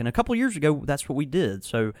it back. And a couple of years ago, that's what we did.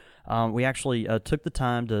 So we actually took the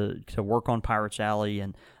time to work on Pirates Alley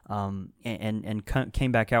and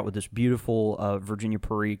came back out with this beautiful Virginia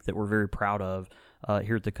Perique that we're very proud of.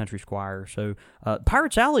 Here at the Country Squire. So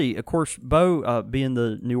Pirates Alley, of course, Bo, being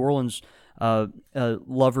the New Orleans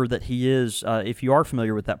lover that he is, if you are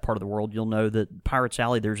familiar with that part of the world, you'll know that Pirates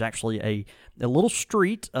Alley, there's actually a little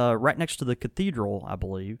street right next to the cathedral, I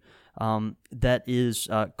believe, that is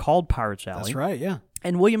called Pirates Alley. That's right, yeah.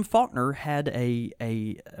 And William Faulkner had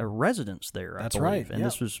a residence there, I believe. Right, and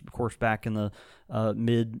this was, of course, back in the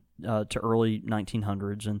mid to early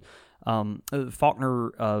 1900s. And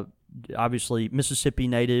Faulkner... obviously Mississippi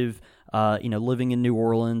native, living in New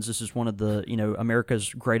Orleans. This is one of the,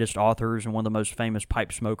 America's greatest authors and one of the most famous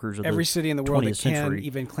pipe smokers of every the city in the world that 20th can century.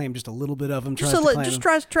 Even claim just a little bit of him. Tries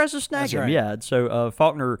to snag him. Right. Yeah. So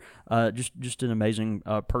Faulkner, just an amazing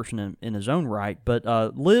person in his own right, but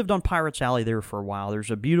lived on Pirates Alley there for a while. There's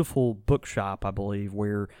a beautiful bookshop, I believe,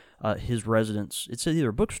 where his residence. It's either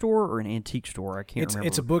a bookstore or an antique store. I can't remember.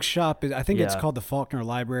 It's a bookshop. I think it's called the Faulkner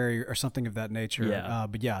Library or something of that nature. Yeah.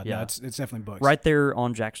 No, it's definitely books. Right there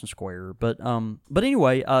on Jackson Square. But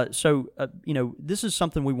anyway, this is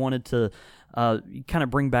something we wanted to kind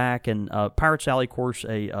of bring back. And Pirates Alley, of course,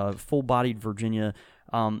 a full-bodied Virginia.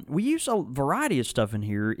 We use a variety of stuff in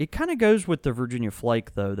here. It kind of goes with the Virginia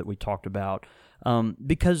Flake, though, that we talked about,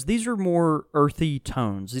 because these are more earthy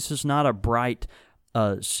tones. This is not a bright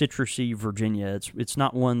citrusy Virginia. It's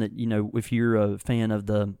not one that, if you're a fan of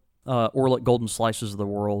the Orlik Golden Slices of the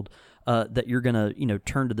world, that you're going to,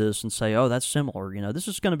 turn to this and say, oh, that's similar. This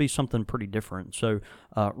is going to be something pretty different. So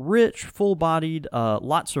rich, full-bodied,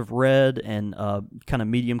 lots of red and kind of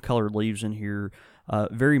medium-colored leaves in here.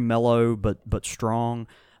 Very mellow but strong.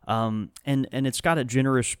 And it's got a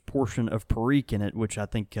generous portion of Perique in it, which I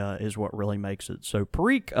think is what really makes it. So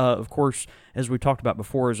Perique, of course, as we talked about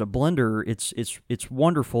before, as a blender, it's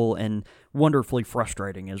wonderful and wonderfully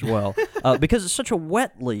frustrating as well, because it's such a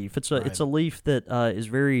wet leaf. It's a leaf that is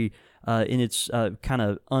very in its kind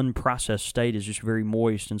of unprocessed state is just very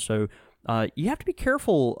moist, and so. You have to be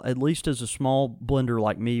careful, at least as a small blender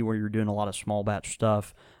like me, where you're doing a lot of small batch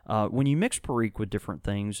stuff. When you mix Perique with different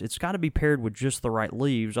things, it's got to be paired with just the right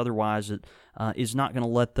leaves. Otherwise, it is not going to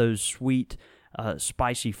let those sweet,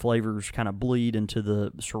 spicy flavors kind of bleed into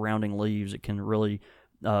the surrounding leaves. It can really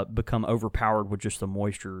become overpowered with just the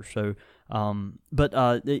moisture. So,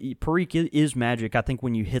 Perique is magic. I think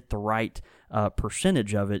when you hit the right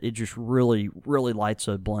percentage of it, it just really, really lights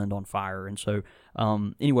a blend on fire. And so,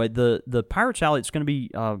 anyway, the Pirates Alley, it's going to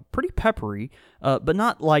be pretty peppery, but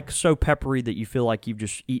not like so peppery that you feel like you've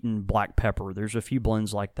just eaten black pepper. There's a few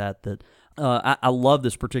blends like that I love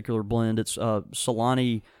this particular blend. It's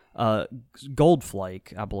Solani Gold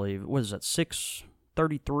Flake, I believe. What is that?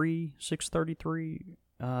 633.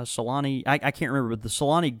 Solani, I can't remember, but the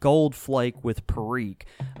Solani Gold Flake with Perique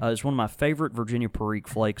is one of my favorite Virginia Perique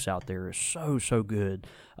flakes out there. It's so good.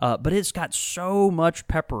 But it's got so much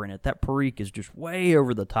pepper in it. That Perique is just way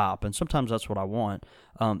over the top, and sometimes that's what I want.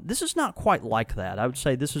 This is not quite like that. I would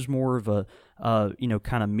say this is more of a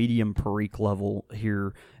kind of medium Perique level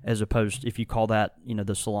here, as opposed, if you call that,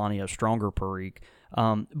 the Solani a stronger Perique.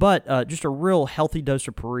 But just a real healthy dose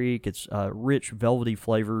of Perique. It's rich, velvety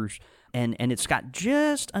flavors. And it's got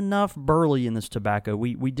just enough burley in this tobacco.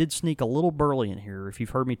 We did sneak a little burley in here. If you've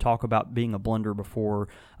heard me talk about being a blender before,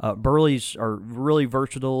 burleys are really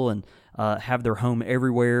versatile and have their home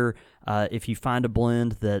everywhere. If you find a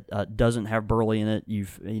blend that doesn't have burley in it,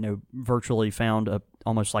 you've virtually found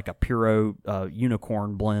almost like a Puro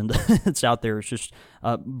unicorn blend that's out there. It's just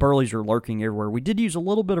burleys are lurking everywhere. We did use a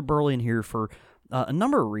little bit of burley in here for a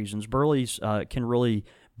number of reasons. Burleys can really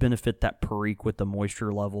benefit that Perique with the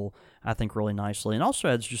moisture level, I think, really nicely, and also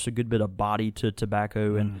adds just a good bit of body to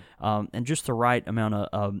tobacco and just the right amount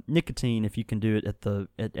of nicotine if you can do it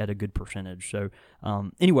at a good percentage. So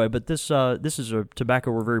anyway, but this is a tobacco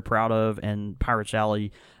we're very proud of, and Pirates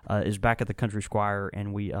Alley is back at the Country Squire,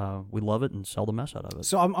 and we love it and sell the mess out of it.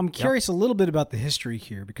 So I'm curious a little bit about the history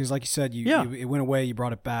here, because like you said, it went away, you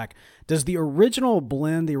brought it back. Does the original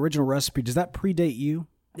blend, the original recipe, does that predate you?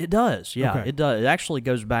 It does, yeah. Okay. It does. It actually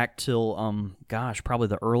goes back till, probably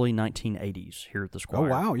the early 1980s here at the Squire. Oh,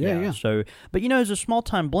 wow, yeah. So, but as a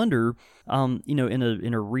small-time blender,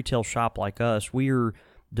 in a retail shop like us, we're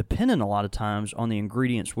dependent a lot of times on the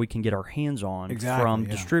ingredients we can get our hands on from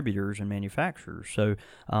distributors and manufacturers. So,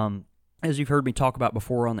 as you've heard me talk about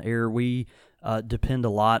before on the air, we depend a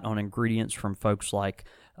lot on ingredients from folks like,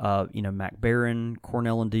 Mac Baren,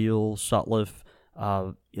 Cornell and Deal, Sutliff,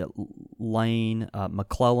 Lane,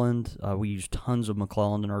 McClelland. We use tons of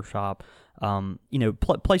McClelland in our shop.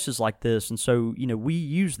 Places like this, and so we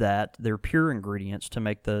use that. They're pure ingredients to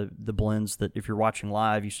make the blends that, if you're watching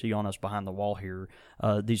live, you see on us behind the wall here.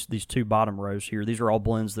 These two bottom rows here. These are all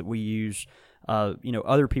blends that we use.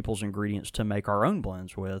 Other people's ingredients to make our own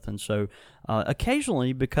blends with, and so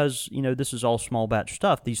occasionally, because this is all small batch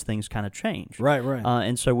stuff, these things kind of change. Right.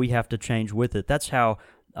 And so we have to change with it. That's how.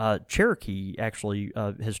 Cherokee actually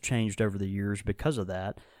has changed over the years because of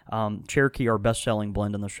that. Cherokee, our best-selling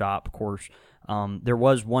blend in the shop, of course. There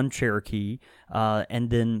was one Cherokee, and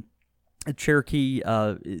then Cherokee,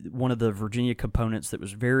 one of the Virginia components that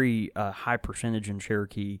was very high percentage in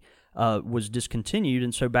Cherokee, was discontinued,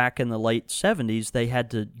 and so back in the late 70s, they had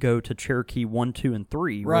to go to Cherokee 1, 2, and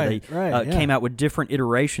 3, where they came out with different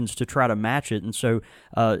iterations to try to match it. And so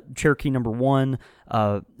Cherokee number 1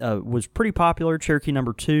 was pretty popular. Cherokee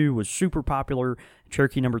number 2 was super popular.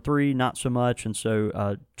 Cherokee number 3, not so much. And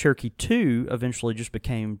so Cherokee 2 eventually just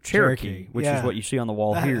became Cherokee, which is what you see on the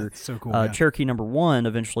wall here. That's so cool. Cherokee number 1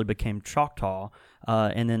 eventually became Choctaw.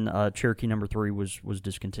 And then Cherokee number 3 was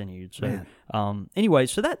discontinued. So anyway,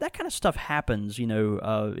 so that kind of stuff happens,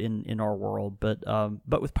 in our world.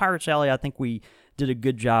 But with Pirates Alley, I think we did a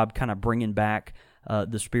good job kind of bringing back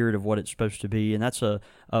the spirit of what it's supposed to be, and that's a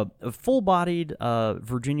full-bodied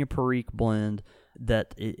Virginia Perique blend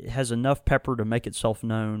that it has enough pepper to make itself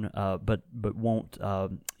known, but won't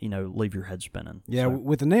leave your head spinning. Yeah, so,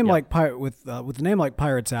 with a name like with a name like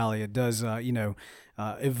Pirates Alley, it does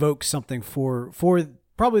evoke something for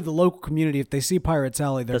probably the local community. If they see Pirates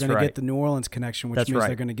Alley, they're going to get the New Orleans connection, which means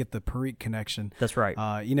they're going to get the Perique connection. That's right.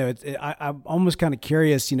 I'm almost kind of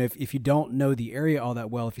curious, if you don't know the area all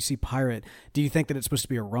that well, if you see Pirate, do you think that it's supposed to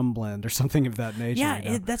be a rum blend or something of that nature?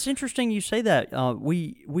 Yeah, that's interesting you say that.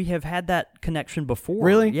 We have had that connection before.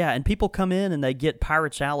 Really? Yeah, and people come in and they get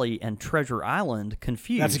Pirates Alley and Treasure Island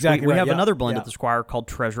confused. That's exactly we right. have another blend at the Squire called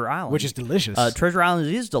Treasure Island, which is delicious. Treasure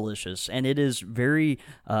Island is delicious, and it is very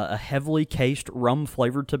a heavily cased rum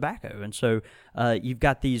flavored tobacco, and so you've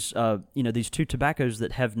got these these two tobaccos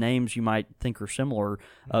that have names you might think are similar.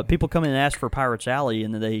 People come in and ask for Pirates Alley,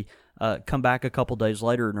 and then they come back a couple days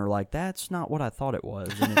later and are like, "That's not what I thought it was."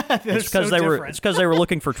 And it's because they were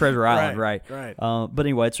looking for Treasure Island, right? But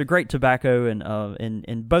anyway, it's a great tobacco,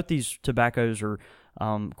 and both these tobaccos are.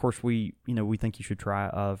 Of course, we think you should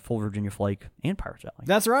try Full Virginia Flake and Pirates Alley.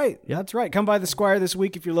 That's right. Yep. That's right. Come by the Squire this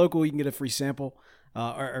week if you're local. You can get a free sample,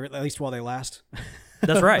 or at least while they last.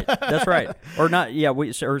 That's right. That's right. Or not? Yeah.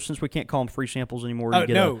 Or since we can't call them free samples anymore. You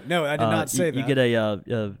get no, I did not say that. You get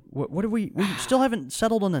a what do we still haven't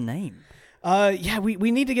settled on a name. Yeah, we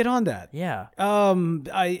need to get on that. Yeah.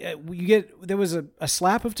 There was a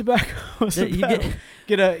slap of tobacco. You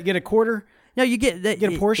get a quarter. No, you get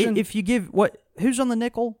a portion. If you give what Who's on the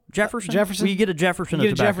nickel? Jefferson. Jefferson. Well, you get a Jefferson. You of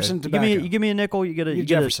get a tobacco. Jefferson You give me tobacco. a nickel. You get a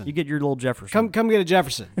Jefferson. You get your little Jefferson. Come get a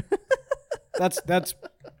Jefferson. That's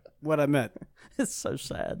what I meant. It's so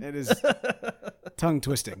sad. It is tongue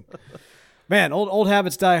twisting. Man, old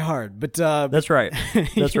habits die hard. But That's right.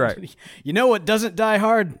 That's right. You know what doesn't die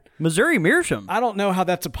hard? Missouri Meerschaum. I don't know how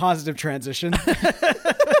that's a positive transition.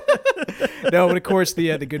 No, but of course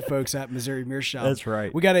the good folks at Missouri Meerschaum. That's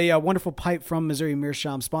right. We got a wonderful pipe from Missouri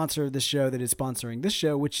Meerschaum, sponsor of this show that is sponsoring this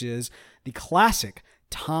show, which is the classic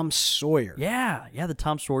Tom Sawyer. Yeah, the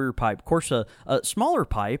Tom Sawyer pipe. Of course, a smaller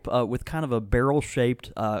pipe with kind of a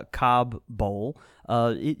barrel-shaped cob bowl.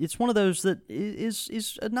 It's one of those that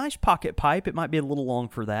is a nice pocket pipe. It might be a little long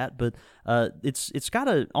for that, but it's got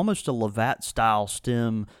almost a Lavatt style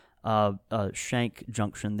stem shank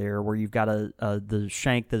junction there, where you've got the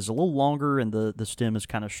shank that is a little longer and the stem is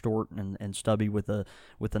kind of short and stubby with a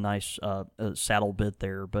nice saddle bit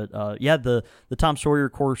there. But the Tom Sawyer,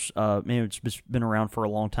 of course, it's been around for a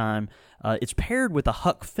long time. It's paired with a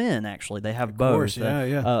Huck Finn. Actually, they have both. Course,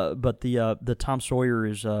 yeah. But the Tom Sawyer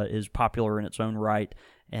is popular in its own right,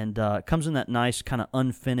 and comes in that nice kind of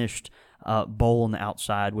unfinished bowl on the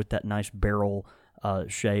outside with that nice barrel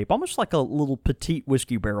shape, almost like a little petite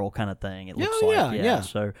whiskey barrel kind of thing. It looks like, yeah.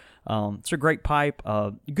 So it's a great pipe,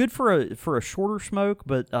 good for a shorter smoke,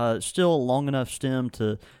 but still a long enough stem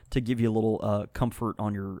to give you a little comfort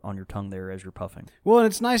on your tongue there as you're puffing. Well, and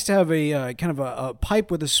it's nice to have a kind of a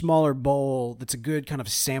pipe with a smaller bowl that's a good kind of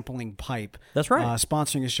sampling pipe. That's right.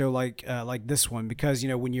 Sponsoring a show like this one, because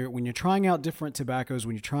when you're trying out different tobaccos,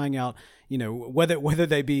 when you're trying out whether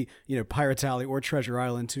they be Pirate Alley or Treasure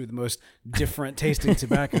Island, two of the most different tasting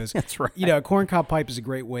tobaccos. That's right. A corncob pipe is a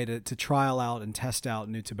great way to trial out and test out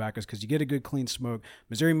new tobaccos, because you get a good clean smoke.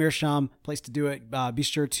 Missouri Meerschaum, place to do it. Be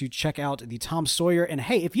sure to check out the Tom Sawyer. And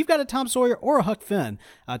hey, if you've got a Tom Sawyer or a Huck Finn,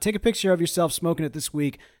 take a picture of yourself smoking it this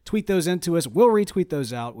week. Tweet those into us. We'll retweet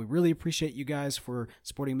those out. We really appreciate you guys for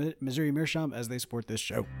supporting Missouri Meerschaum as they support this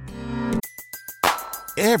show.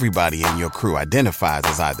 Everybody in your crew identifies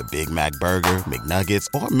as either Big Mac Burger, McNuggets,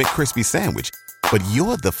 or McCrispy Sandwich. But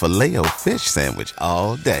you're the Filet-O-Fish Sandwich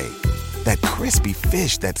all day. That crispy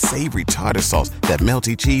fish, that savory tartar sauce, that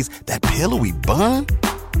melty cheese, that pillowy bun.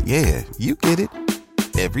 Yeah, you get it.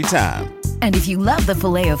 Every time. And if you love the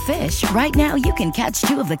Filet-O-Fish, right now you can catch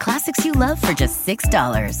two of the classics you love for just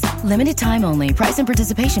 $6. Limited time only. Price and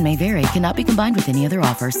participation may vary. Cannot be combined with any other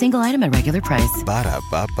offer. Single item at regular price.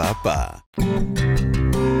 Ba-da-ba-ba-ba.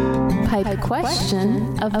 Pipe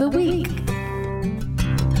question of the week.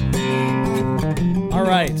 All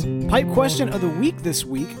right. Pipe question of the week this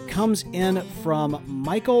week comes in from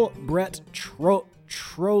Michael Brett Trolapi.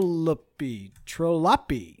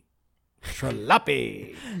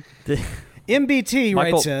 MBT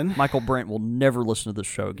writes in. Michael Brent will never listen to this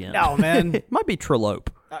show again. Oh, man. It might be Trelope.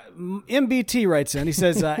 MBT writes in. He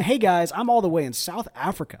says, hey, guys, I'm all the way in South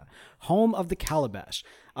Africa, home of the Calabash.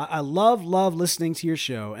 I love listening to your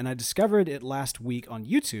show, and I discovered it last week on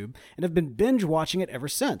YouTube and have been binge watching it ever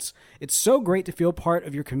since. It's so great to feel part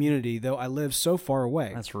of your community, though I live so far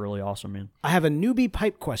away. That's really awesome, man. I have a newbie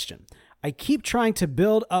pipe question. I keep trying to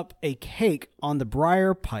build up a cake on the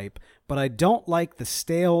briar pipe, but I don't like the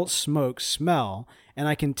stale smoke smell, and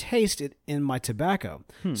I can taste it in my tobacco.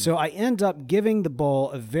 So I end up giving the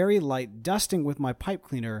bowl a very light dusting with my pipe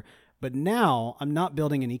cleaner, but now I'm not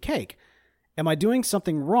building any cake. Am I doing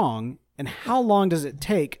something wrong, and how long does it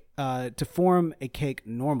take to form a cake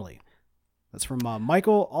normally? That's from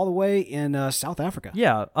Michael, all the way in South Africa.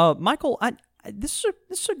 Yeah, Michael, this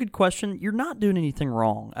is a good question. You're not doing anything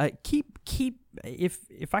wrong. Keep.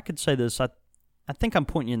 If I could say this, I think I'm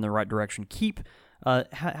pointing you in the right direction. Keep.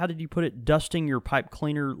 How did you put it? Dusting your pipe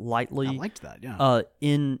cleaner lightly. I liked that. Yeah.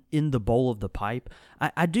 In the bowl of the pipe.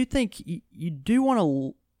 I do think you do want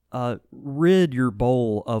to rid your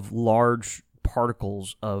bowl of large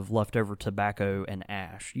particles of leftover tobacco and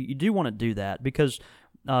ash. You do want to do that because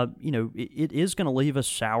it is going to leave a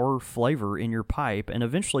sour flavor in your pipe, and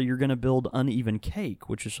eventually you're going to build uneven cake,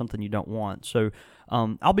 which is something you don't want. So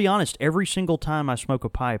I'll be honest, every single time I smoke a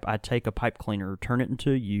pipe, I take a pipe cleaner, turn it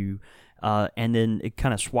into a U, and then it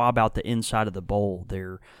kind of swab out the inside of the bowl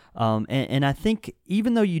there. And I think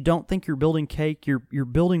even though you don't think you're building cake, you're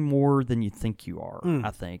building more than you think you are,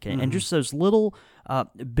 I think. And just those little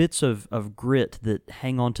bits of grit that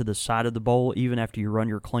hang onto the side of the bowl, even after you run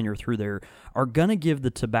your cleaner through there, are going to give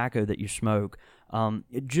the tobacco that you smoke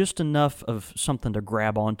just enough of something to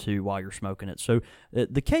grab onto while you're smoking it. So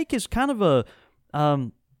the cake is kind of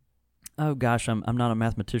Oh gosh, I'm not a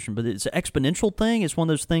mathematician, but it's an exponential thing. It's one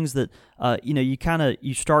of those things that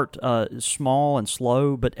you start small and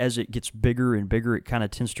slow, but as it gets bigger and bigger, it kind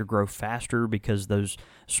of tends to grow faster because those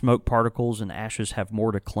smoke particles and ashes have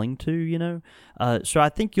more to cling to. So I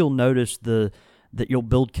think you'll notice that you'll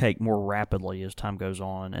build cake more rapidly as time goes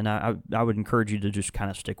on, and I would encourage you to just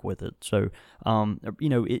kind of stick with it. So,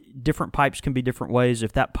 different pipes can be different ways.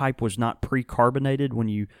 If that pipe was not pre-carbonated when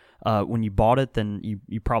you bought it, then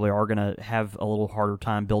you probably are going to have a little harder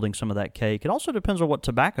time building some of that cake. It also depends on what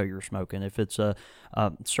tobacco you're smoking. If it's a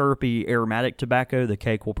syrupy aromatic tobacco, the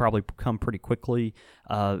cake will probably come pretty quickly.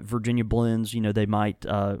 Virginia blends, they might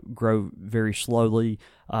grow very slowly.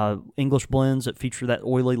 English blends that feature that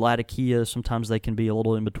oily latakia, sometimes they can be a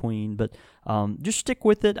little in between, but just stick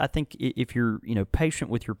with it. I think if you're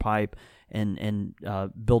patient with your pipe and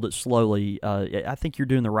build it slowly, I think you're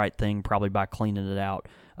doing the right thing probably by cleaning it out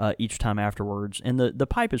each time afterwards. And the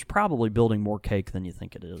pipe is probably building more cake than you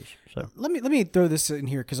think it is. So let me throw this in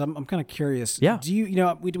here because I'm kind of curious. Yeah. Do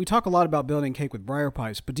you we talk a lot about building cake with briar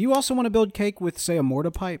pipes, but do you also want to build cake with, say, a mortar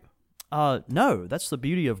pipe? No, that's the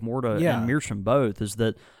beauty of Morta Yeah. and Meerschaum both, is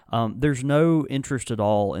that there's no interest at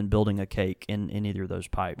all in building a cake in either of those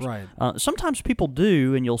pipes. Right. Sometimes people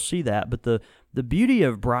do, and you'll see that, but the beauty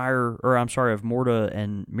of Morta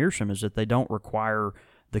and Meerschaum is that they don't require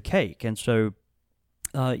the cake, and so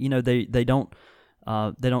they don't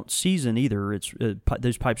season either. It's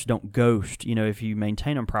those pipes don't ghost. If you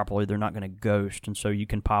maintain them properly, they're not going to ghost, and so you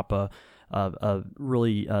can pop a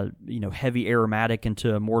really heavy aromatic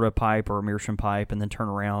into a Morta pipe or a Meerschaum pipe, and then turn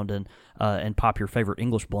around and pop your favorite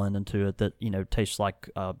English blend into it that tastes like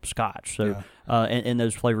Scotch. So and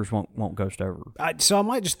those flavors won't ghost over. So I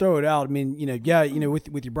might just throw it out. I mean,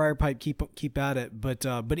 with your briar pipe, keep at it. But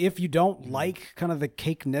if you don't like kind of the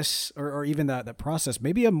cakeness or even that process,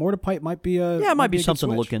 maybe a Morta pipe might be it might be a something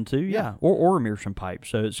good to look switch. into. Yeah, or a Meerschaum pipe.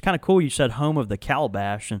 So it's kind of cool. You said home of the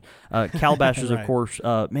calabash, and calabash is Right. of course,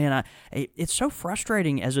 it's so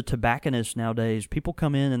frustrating as a tobacconist nowadays. People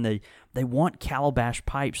come in and they want calabash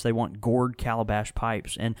pipes. They want gourd calabash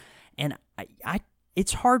pipes, and I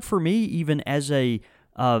it's hard for me even as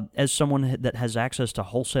someone that has access to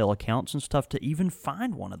wholesale accounts and stuff to even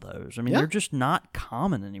find one of those. I mean, they're just not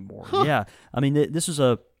common anymore. Yeah, I mean, this is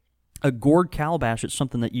a gourd calabash. It's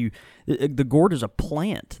something that the gourd is a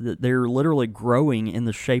plant that they're literally growing in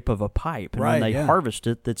the shape of a pipe, and when they harvest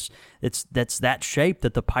it, that's that shape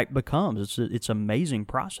that the pipe becomes. It's an amazing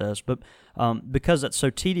process, but because that's so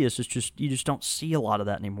tedious, you just don't see a lot of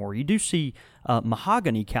that anymore. You do see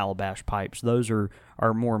mahogany calabash pipes; those are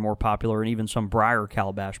more and more popular, and even some briar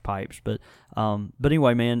calabash pipes. But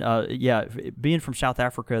anyway, man, being from South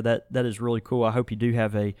Africa, that is really cool. I hope you do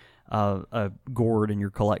have a gourd in your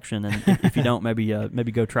collection, and if you don't,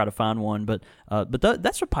 maybe go try to find one. But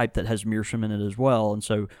that's a pipe that has Meerschaum in it as well, and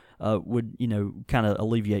so would kind of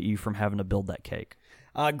alleviate you from having to build that cake.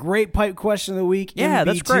 Great pipe question of the week. Yeah, MBT.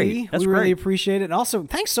 that's great. We really appreciate it. And also,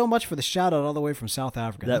 thanks so much for the shout out all the way from South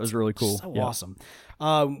Africa. That was really cool. So awesome.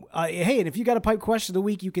 Hey, and if you got a pipe question of the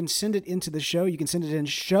week, you can send it into the show. You can send it in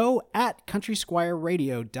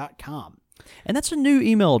show@countrysquireradio.com. And that's a new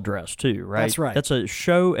email address too, right? That's right. That's a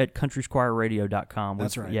show@countrysquireradio.com.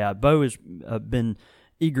 That's right. Yeah, Bo has been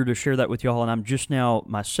eager to share that with y'all, and I'm just now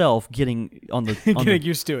myself getting on the Getting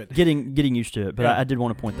used to it. Getting used to it. But I did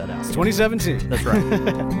want to point that out. It's 2017. That's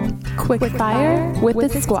right. Quick Fire with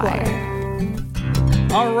the Squire.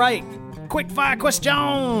 All right. Quick fire question.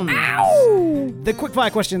 Ow! The quick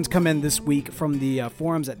fire questions come in this week from the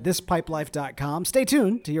forums at thispipelife.com. Stay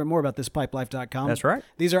tuned to hear more about thispipelife.com. That's right.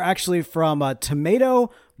 These are actually from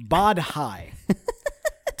Tomato Bodhai.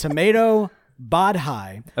 Tomato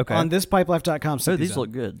Bodhai. Okay. On thispipelife.com. Oh, these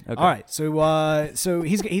look good. Okay. All right. So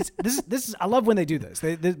he's this is I love when they do this.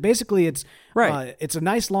 They basically it's Right. It's a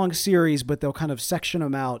nice long series, but they'll kind of section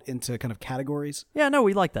them out into kind of categories. Yeah, no,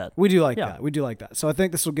 we like that. We do like Yeah. that. We do like that. So I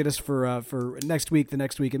think this will get us for next week, the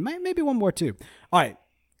next week, and maybe one more too. All right.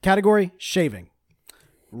 Category: shaving.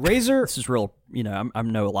 Razor. This is real. I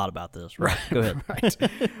know a lot about this. Right. Go ahead. Right.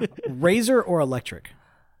 Razor or electric?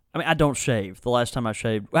 I mean, I don't shave. The last time I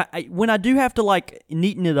shaved, when I do have to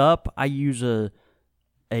neaten it up, I use a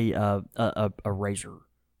razor.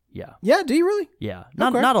 Yeah. Yeah. Do you really? Yeah.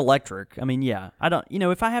 Okay. Not electric. I mean, yeah. I don't.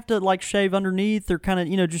 If I have to shave underneath or kind of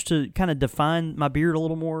just to kind of define my beard a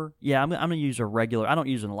little more. Yeah. I'm gonna use a regular. I don't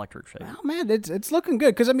use an electric shave. Oh man, it's looking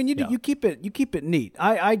good because I mean you keep it neat.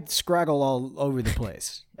 I scraggle all over the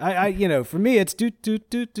place. I you know, for me, it's do do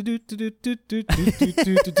do do do do do do do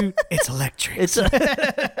do do do. It's electric. It's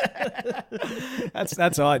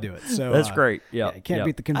That's how I do it. So that's great. Yeah, you can't yeah.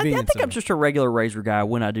 beat the convenience. I think of I'm it. just a regular razor guy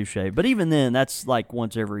when I do shave, but even then, that's like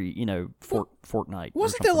once every fortnight. or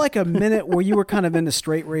Wasn't there something. like a minute where you were kind of into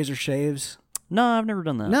straight razor shaves? No, I've never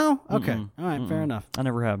done that. No. Okay. All right. Fair enough. I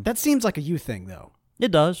never have. That seems like a you thing, though.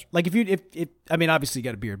 It does. Like if I mean, obviously you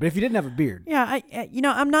got a beard, but if you didn't have a beard, Yeah,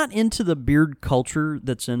 I'm not into the beard culture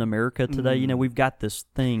that's in America today. You know, we've got this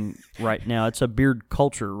thing right now. It's a beard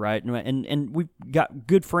culture, right? And we've got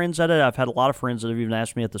good friends at it. I've had a lot of friends that have even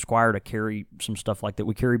asked me at the Squire to carry some stuff like that.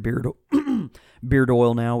 We carry beard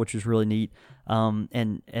oil now, which is really neat.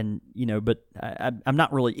 And you know, but I'm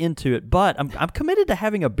not really into it. But I'm committed to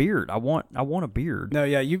having a beard. I want a beard. no,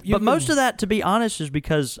 yeah, But most of that, to be honest, is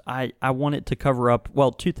because I want it to cover up,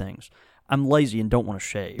 well, two things. I'm lazy and don't want to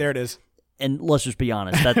shave. there it is. And let's just be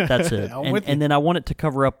honest, that's it. I'm with you. And then I want it to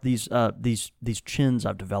cover up these chins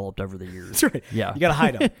I've developed over the years. That's right. Yeah. You got to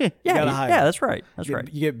hide them. Yeah, you got to hide 'em. yeah, that's right. That's You right.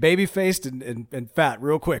 get, you get baby faced and fat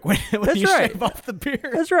real quick when That's you right. shave off the beard.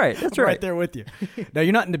 That's right. That's I'm right. right there with you. No,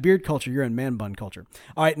 you're not into beard culture. You're in man bun culture.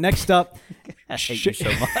 All right, next up. I hate you so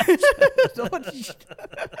much.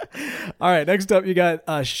 All right, next up you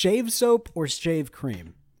got shave soap or shave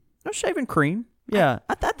cream. No, shaving cream. Yeah,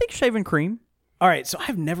 I think shaving cream. All right, so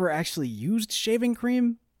I've never actually used shaving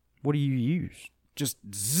cream. What do you use? Just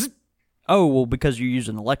zip. Oh, well, because you're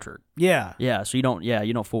using electric. Yeah. Yeah, so you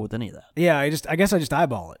don't fool with any of that. Yeah, I guess I just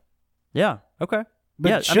eyeball it. Yeah. Okay. But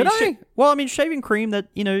yeah, should I? mean, well, I mean, shaving cream that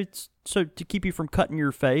it's so to keep you from cutting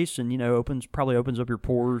your face and probably opens up your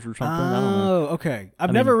pores or something. I don't know. Oh, okay.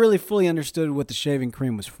 I've never really fully understood what the shaving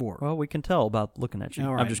cream was for. Well, we can tell about looking at you.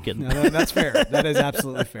 All right. I'm just kidding. No, that's fair. That is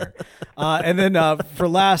absolutely fair. And then for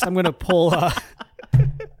last, I'm going to pull. I'm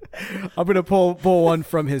going to pull one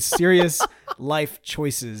from his serious life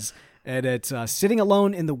choices, and it's sitting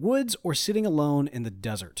alone in the woods or sitting alone in the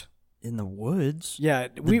desert. In the woods? Yeah,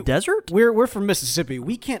 The desert? We're from Mississippi.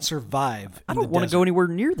 We can't survive. I in the don't want to desert. go anywhere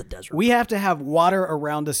near the desert. We have to have water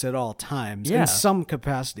around us at all times Yeah. in some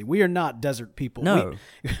capacity. We are not desert people. No.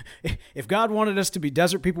 If God wanted us to be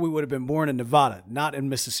desert people, we would have been born in Nevada, not in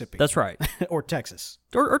Mississippi. That's right. or Texas.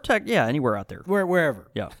 or tech, yeah, anywhere out there. Wherever.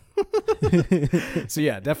 Yeah. So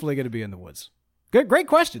yeah, definitely going to be in the woods. Good, great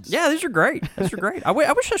questions. Yeah, these are great. These are great. I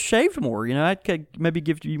wish I shaved more. I could maybe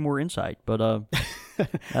give you more insight, but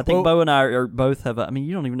I think Bo and I are both have. I mean,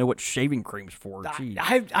 you don't even know what shaving cream's for.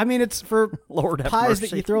 Jeez. I mean, it's for Lord have pies that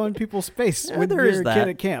mercy. you throw in people's face when there you're is a that. kid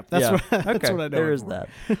at camp. That's Yeah. what that's Okay, what I know. there it is for.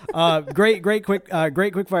 that. Great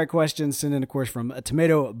quick fire questions. Send in, of course, from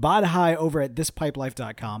Tomato Badhai over at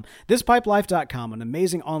thispipelife.com. Thispipelife.com, an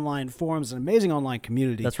amazing online forums, an amazing online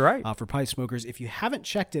community. That's right. For pipe smokers. If you haven't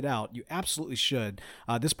checked it out, you absolutely should.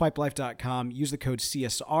 Thispipelife.com. Use the code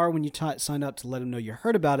CSR when you sign up to let them know you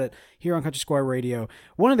heard about it here on Country Squire Radio.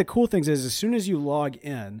 One of the cool things is as soon as you log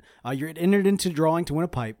in, you're entered into drawing to win a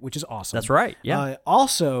pipe, which is awesome. That's right. Yeah.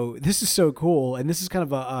 Also, this is so cool, and this is kind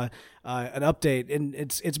of an update, and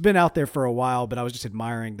it's been out there for a while, but I was just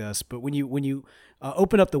admiring this. But when you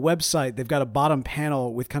open up the website, they've got a bottom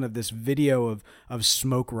panel with kind of this video of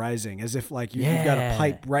smoke rising, as if like you've got a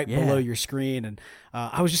pipe right below your screen, and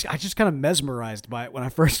I just kind of mesmerized by it when I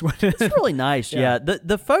first went in. It's really nice. Yeah.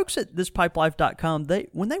 The folks at thispipelife.com,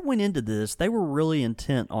 when they went into this, they were really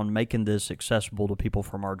intent on making this accessible to people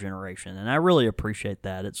from our generation, and I really appreciate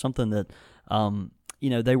that. It's something that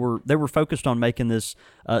they were focused on making this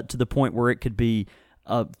to the point where it could be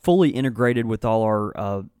fully integrated with all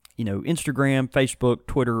our Instagram, Facebook,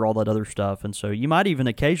 Twitter, all that other stuff. And so you might even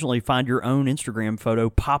occasionally find your own Instagram photo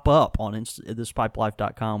pop up on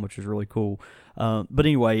thispipelife.com, which is really cool. But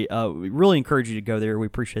anyway, we really encourage you to go there. We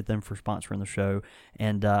appreciate them for sponsoring the show.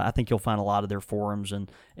 And I think you'll find a lot of their forums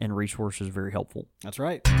and resources very helpful. That's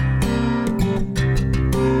right.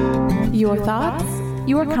 Your thoughts,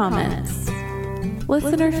 your comments,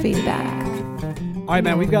 listener feedback. All right,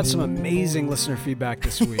 man, we've got some amazing listener feedback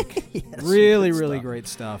this week. really great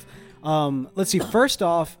stuff. Let's see. First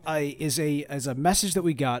off, is a message that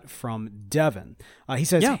we got from Devin. He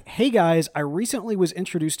says, "Hey guys, I recently was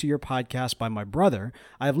introduced to your podcast by my brother.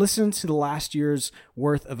 I have listened to the last year's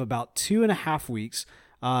worth of about 2.5 weeks.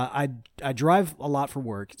 I drive a lot for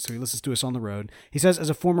work, so he listens to us on the road. He says, as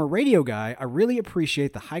a former radio guy, I really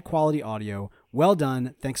appreciate the high-quality audio. Well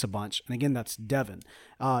done. Thanks a bunch." And again, that's Devin.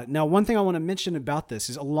 Now, one thing I want to mention about this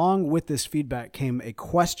is along with this feedback came a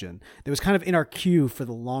question that was kind of in our queue for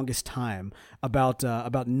the longest time about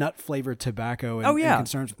nut-flavored tobacco and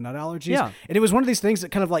concerns with nut allergies. Yeah. And it was one of these things that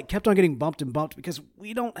kind of like kept on getting bumped and bumped because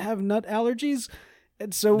we don't have nut allergies.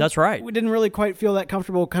 And so That's right. we didn't really quite feel that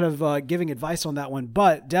comfortable kind of giving advice on that one.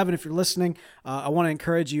 But Devin, if you're listening, I want to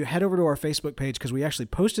encourage you, head over to our Facebook page because we actually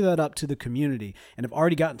posted that up to the community and have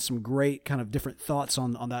already gotten some great kind of different thoughts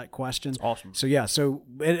on that question. Awesome. So yeah,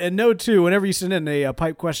 and know too, whenever you send in a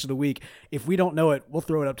pipe question of the week, if we don't know it, we'll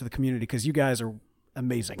throw it up to the community because you guys are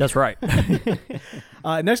amazing. That's right.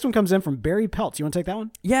 Next one comes in from Barry Peltz. You want to take that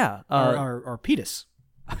one? Yeah. Or Petus.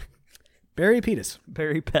 Barry Pettis.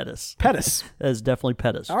 Barry Pettis. Pettis. That is definitely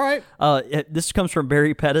Pettis. All right. This comes from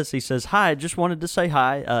Barry Pettis. He says, "Hi, just wanted to say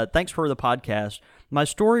hi. Thanks for the podcast. My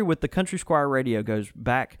story with the Country Squire Radio goes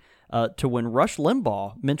back to when Rush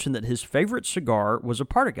Limbaugh mentioned that his favorite cigar was a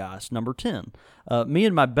Partagas number 10. Me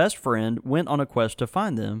and my best friend went on a quest to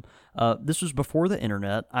find them. This was before the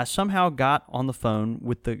internet. I somehow got on the phone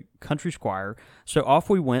with the Country Squire, so off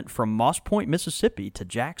we went from Moss Point, Mississippi to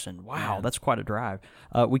Jackson. Wow, that's quite a drive.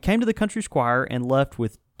 We came to the Country Squire and left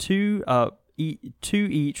with two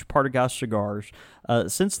each Partagas cigars.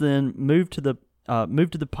 Since then, moved to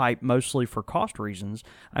the pipe mostly for cost reasons.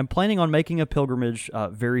 I'm planning on making a pilgrimage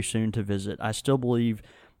very soon to visit. I still believe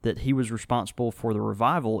that he was responsible for the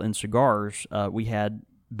revival in cigars we had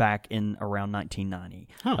back in around 1990.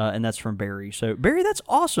 And that's from Barry. So, Barry, that's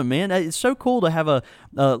awesome, man. It's so cool to have a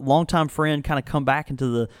longtime friend kind of come back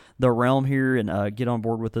into the realm here and get on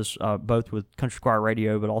board with us, both with Country Squire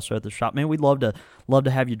Radio, but also at the shop. Man, we'd love to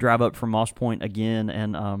have you drive up from Moss Point again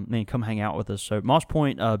and come hang out with us. So, Moss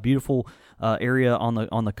Point, beautiful area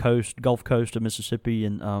on the coast, Gulf Coast of Mississippi,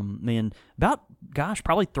 and about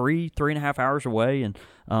probably 3.5 hours away,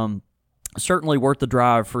 and certainly worth the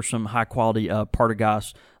drive for some high quality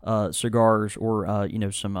Partagas cigars or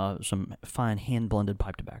some fine hand blended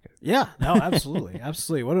pipe tobacco. Yeah, no, absolutely,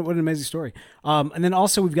 absolutely. What an amazing story. And then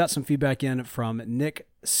also we've got some feedback in from Nick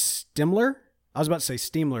Stimler. I was about to say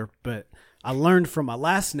Steamler, but I learned from my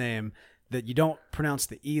last name that you don't pronounce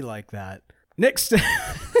the E like that. Nick.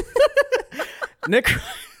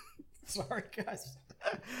 Sorry, guys.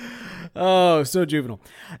 Oh, so juvenile.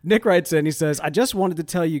 Nick writes in, he says, I just wanted to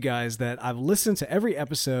tell you guys that I've listened to every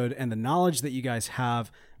episode and the knowledge that you guys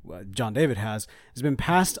have, John David has been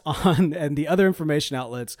passed on, and the other information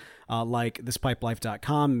outlets like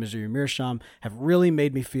thispipelife.com, Missouri Meerschaum have really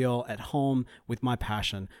made me feel at home with my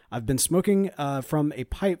passion. I've been smoking from a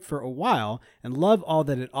pipe for a while and love all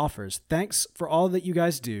that it offers. Thanks for all that you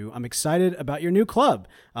guys do. I'm excited about your new club.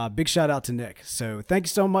 Big shout out to Nick. So thank you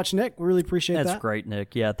so much, Nick. We really appreciate that. That's great,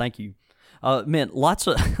 Nick. Yeah, thank you. Man, lots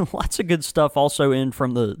of good stuff also in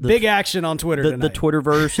from the big action on Twitter tonight. The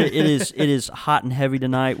Twitterverse. it is hot and heavy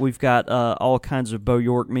tonight. We've got all kinds of Bo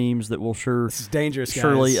York memes that we'll this is dangerous,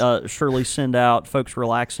 guys. surely send out. Folks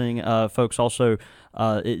relaxing. Folks also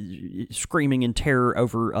screaming in terror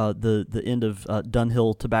over the end of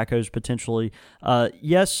Dunhill Tobaccos potentially.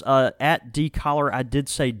 Yes, at D Collar, I did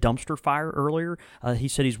say dumpster fire earlier. He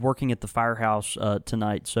said he's working at the firehouse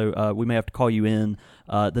tonight, so we may have to call you in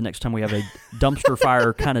the next time we have a dumpster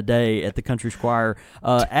fire kind of day at the Country Squire.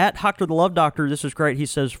 At Hoctor the Love Doctor, this is great. He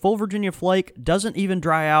says, full Virginia Flake doesn't even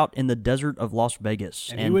dry out in the desert of Las Vegas.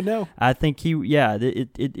 And he would know. I think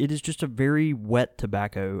it is just a very wet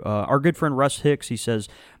tobacco. Our good friend Russ Hicks, he says,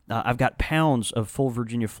 I've got pounds of full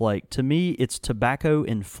Virginia Flake. To me, it's tobacco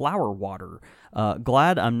in flower water.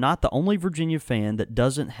 Glad I'm not the only Virginia fan that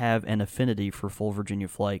doesn't have an affinity for full Virginia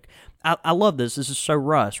Flake. I love this. This is so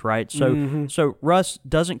Russ, right? So so Russ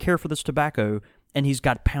doesn't care for this tobacco, and he's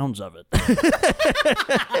got pounds of it.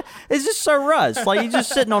 It's just so Russ. Like, he's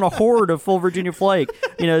just sitting on a hoard of full Virginia Flake.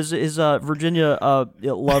 You know, his Virginia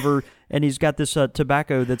lover, and he's got this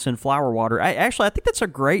tobacco that's in flower water. I think that's a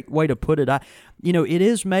great way to put it. It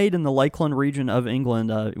is made in the Lakeland region of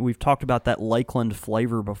England. We've talked about that Lakeland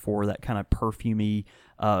flavor before, that kind of perfumey,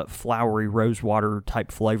 flowery rosewater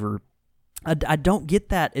type flavor. I don't get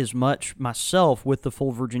that as much myself with the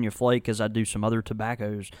full Virginia Flake as I do some other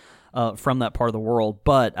tobaccos from that part of the world.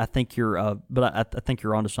 But I think you're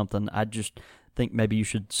onto something. I just think maybe you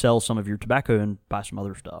should sell some of your tobacco and buy some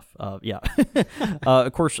other stuff.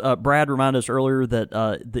 Of course, Brad reminded us earlier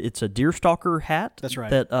that it's a deerstalker hat. That's right.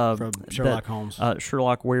 That from Sherlock Holmes.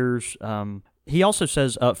 Sherlock wears. He also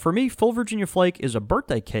says, for me, full Virginia Flake is a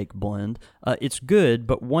birthday cake blend. It's good,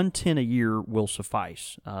 but 110 a year will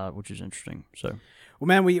suffice, which is interesting. So. Well,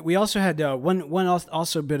 man, we also had one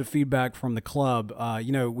also bit of feedback from the club.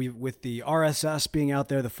 With the RSS being out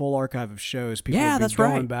there, the full archive of shows, people have been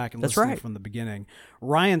going back and listening from the beginning.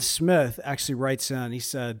 Ryan Smith actually writes in. He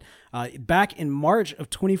said, back in March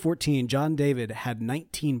of 2014, John David had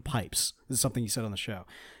 19 pipes. This is something he said on the show.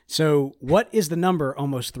 So what is the number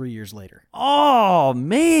almost 3 years later? Oh,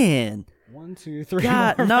 man. 1, 2, 3.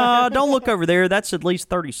 God, more. no, don't look over there. That's at least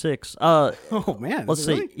 36. Oh man. Let's is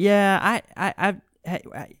see. it really? Yeah, I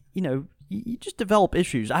you know, you just develop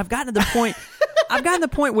issues. I've gotten to the point. I've gotten to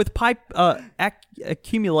the point with pipe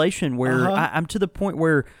accumulation where I'm to the point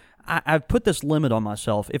where I've put this limit on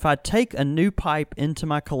myself. If I take a new pipe into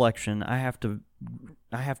my collection, I have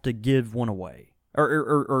to give one away.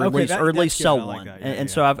 Or at least sell one,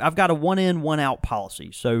 so I've got a 1 in 1 out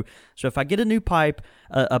policy. So if I get a new pipe,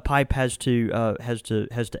 a pipe has to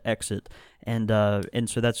exit, and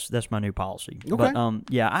so that's my new policy. Okay. But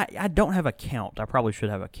I don't have a count. I probably should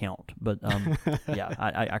have a count, but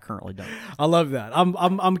I currently don't. I love that.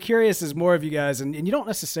 I'm curious as more of you guys, and you don't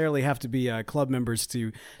necessarily have to be club members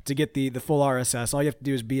to get the full RSS. All you have to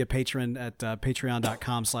do is be a patron at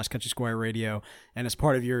patreon.com/Country Squire Radio, and as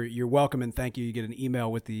part of your welcome and thank you, you get an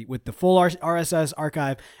email with the full RSS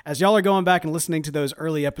archive. As y'all are going back and listening to those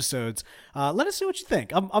early episodes, let us know what you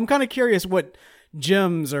think. I'm kind of curious what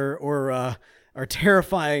gems or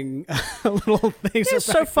terrifying little things. It's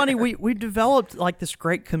so funny. We developed like this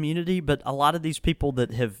great community, but a lot of these people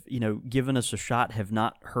that have given us a shot have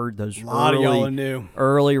not heard those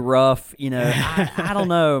early rough. I don't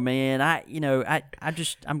know, man.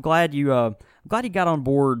 I'm glad you got on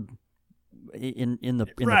board in the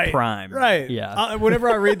prime. Right. Yeah. Whenever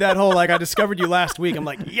I read that whole I discovered you last week, I'm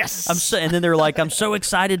like, yes. And then they're like, I'm so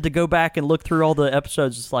excited to go back and look through all the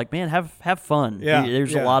episodes. It's like, man, have fun. Yeah.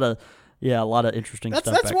 There's a lot of interesting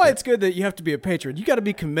stuff. That's why it's good that you have to be a patron. You got to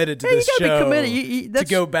be committed to this show. You got to be committed. To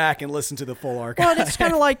go back and listen to the full archive. Well, it's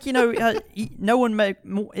kind of like no one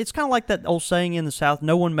it's kind of like that old saying in the South: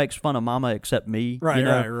 no one makes fun of Mama except me. Right,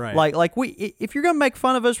 right. Like if you're gonna make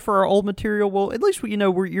fun of us for our old material, well, at least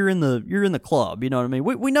you're in the club. You know what I mean?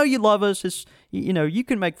 We know you love us. It's you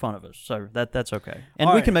can make fun of us, so that's okay,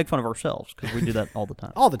 and we can make fun of ourselves because we do that all the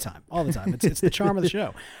time. all the time. It's the charm of the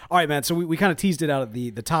show. All right, man. So we kind of teased it out at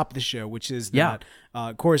the top of the show, which is that,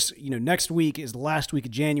 of course, next week is the last week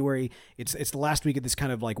of January. It's the last week of this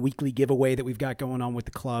kind of like weekly giveaway that we've got going on with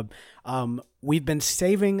the club. We've been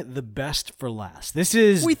saving the best for last. This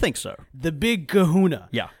is, we think so, the big kahuna.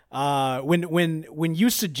 Yeah. When you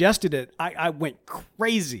suggested it, I went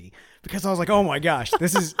crazy because I was like, oh my gosh,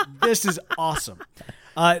 this is awesome.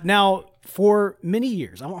 Now, for many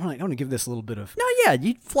years, I want to give this a little bit of. No, yeah,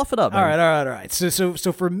 you fluff it up. All right. So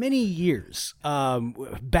for many years,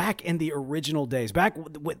 back in the original days,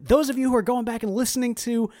 those of you who are going back and listening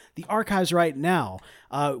to the archives right now,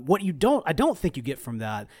 what I don't think you get from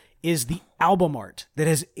that is the album art that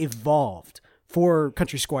has evolved for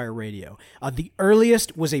Country Squire Radio. The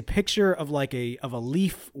earliest was a picture of a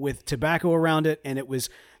leaf with tobacco around it, and it was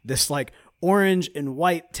this like orange and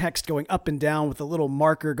white text going up and down with a little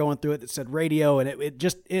marker going through it that said radio, and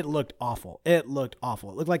it looked awful. It looked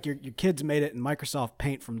like your kids made it in Microsoft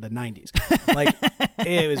Paint from the 90s. Like,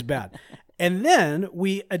 it was bad. And then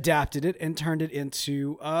we adapted it and turned it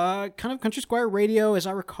into kind of Country Squire Radio. As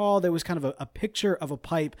I recall, there was kind of a picture of a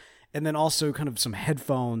pipe and then also kind of some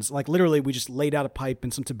headphones. Like literally we just laid out a pipe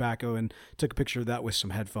and some tobacco and took a picture of that with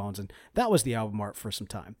some headphones. And that was the album art for some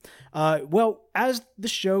time. Well, as the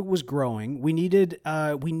show was growing, we needed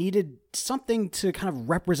something to kind of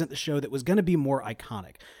represent the show that was going to be more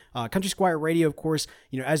iconic. Country Squire Radio, of course,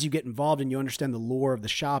 as you get involved and you understand the lore of the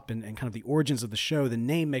shop and kind of the origins of the show, the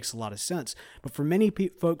name makes a lot of sense. But for many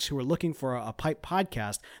folks who are looking for a pipe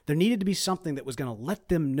podcast, there needed to be something that was going to let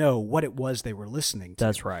them know what it was they were listening to.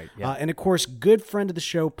 That's right. Yeah. And of course, good friend of the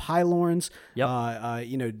show, Pylorns,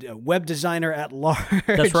 web designer at large.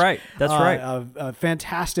 That's right.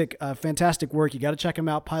 Fantastic work. You got to check him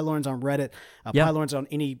out. Pylorns on Reddit. Pylorns on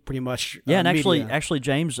any pretty much. And media. actually,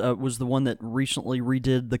 James was the one that recently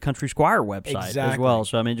redid the Country Squire website as well.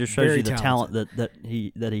 So I mean, it just shows Very you the talented.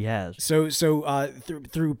 talent that he has. So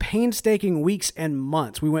through painstaking weeks and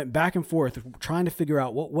months, we went back and forth trying to figure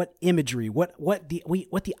out what imagery, what the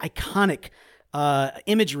iconic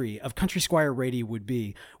imagery of Country Squire Radio would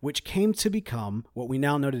be, which came to become what we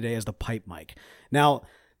now know today as the pipe mic. Now,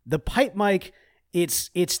 the pipe mic, it's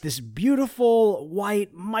this beautiful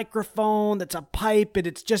white microphone that's a pipe, and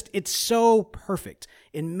it's so perfect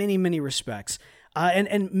in many, many respects.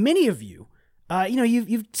 And many of you,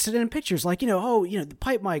 you've sent in pictures like, the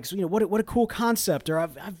pipe mics, what a cool concept, or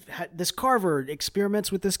I've had this Carver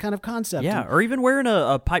experiments with this kind of concept. Yeah, or even wearing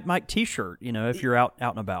a pipe mic t-shirt, if you're out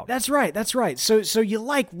and about. That's right. So you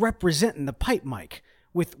like representing the pipe mic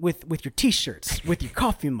with your t-shirts, with your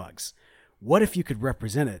coffee mugs. What if you could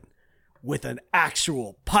represent it with an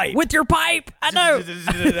actual pipe? With your pipe, I know.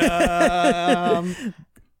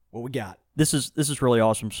 What we got? This is really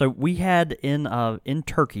awesome. So we had in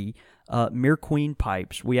Turkey, Mir Queen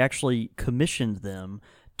pipes. We actually commissioned them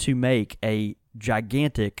to make a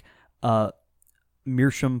gigantic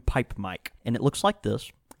meerschaum pipe mic, and it looks like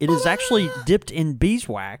this. It is actually dipped in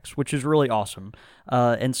beeswax, which is really awesome,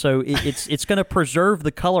 and so it's going to preserve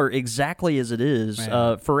the color exactly as it is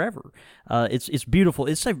forever. It's beautiful.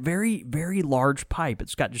 It's a very, very large pipe.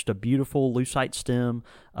 It's got just a beautiful lucite stem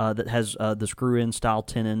that has the screw-in style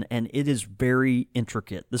tenon, and it is very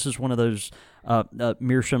intricate. This is one of those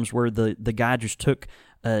meerschaums where the guy just took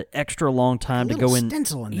extra long time to go in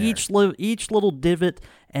each little divot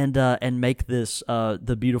and make this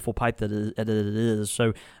the beautiful pipe that it is.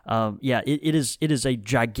 So it is a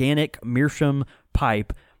gigantic meerschaum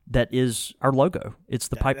pipe that is our logo. It's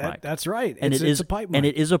the pipe mic. That's right. And it's a pipe mic. And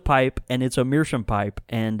it is a pipe, and it's a meerschaum pipe,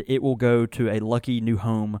 and it will go to a lucky new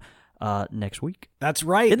home next week. That's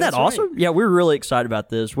right. Isn't that awesome? Right. Yeah, we were really excited about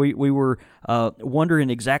this. We were wondering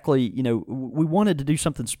exactly, we wanted to do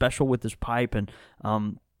something special with this pipe, and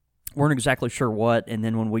weren't exactly sure what. And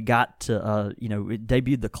then when we got to, it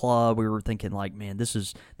debuted the club, we were thinking like, man, this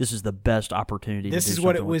is the best opportunity. This to do is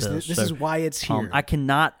what it something was. with This is why it's here. I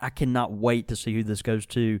cannot wait to see who this goes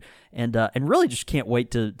to, and really just can't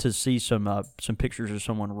wait to see some pictures of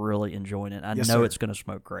someone really enjoying it. I know it's going to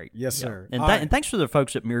smoke great. Yes, sir. And, and thanks to the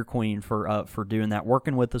folks at Mirror Queen for doing that,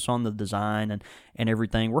 working with us on the design and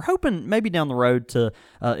everything. We're hoping maybe down the road to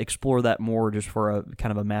explore that more, just for a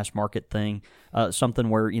kind of a mass market thing, something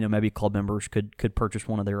where maybe club members could purchase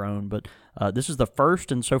one of their own. But this is the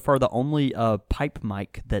first and so far the only pipe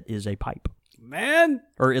mic that is a pipe. Man,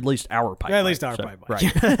 or at least our pipe. Yeah, at least our pipe.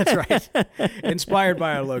 Right. That's right. Inspired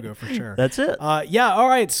by our logo for sure. That's it. All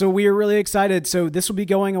right. So we are really excited. So this will be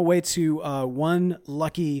going away to one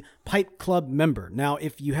lucky Pipe Club member. Now,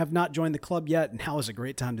 if you have not joined the club yet, now is a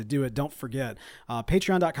great time to do it. Don't forget,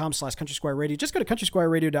 patreon.com/Country Squire Radio. Just go to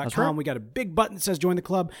countrysquireradio.com. Right. We got a big button that says join the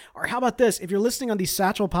club. Or how about this? If you're listening on the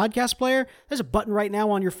Satchel podcast player, there's a button right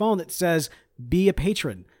now on your phone that says be a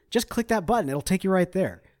patron. Just click that button. It'll take you right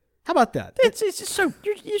there. How about that? It's just so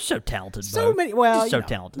you're so talented. So many. Well, so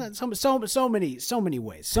talented. So many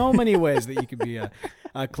ways. So many ways that you can be a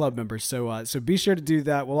club member. So be sure to do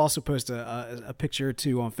that. We'll also post a picture or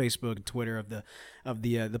two on Facebook and Twitter of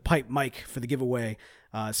the pipe mic for the giveaway,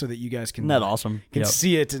 so that you guys can. Isn't that awesome? Can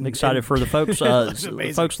see it. I'm excited for the folks.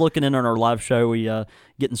 The folks looking in on our live show. We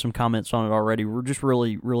getting some comments on it already. We're just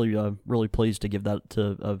really pleased to give that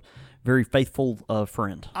to a very faithful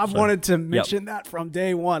friend. I've wanted to mention that from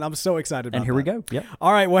day one. I'm so excited about that. And here we go. Yep.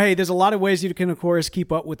 All right. Well, hey, there's a lot of ways you can, of course,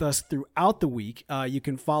 keep up with us throughout the week. You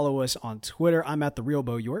can follow us on Twitter. I'm at The Real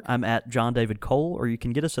Bo York. I'm at John David Cole, or you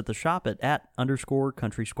can get us at the shop at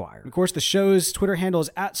 _Country Squire. Of course, the show's Twitter handle is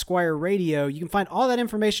at Squire Radio. You can find all that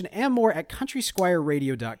information and more at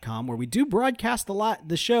countrysquireradio.com, where we do broadcast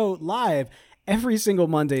the show live every single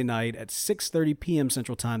Monday night at 6:30 p.m.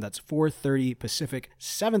 Central Time. That's 4:30 Pacific,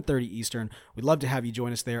 7:30 Eastern. We'd love to have you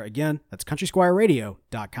join us there. Again, that's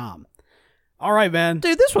countrysquireradio.com. All right, man.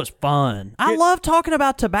 Dude, this was fun. I love talking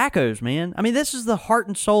about tobaccos, man. I mean, this is the heart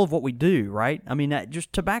and soul of what we do, right? I mean,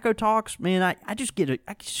 just tobacco talks, man. I just get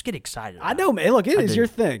excited. I know, man. Look, it is your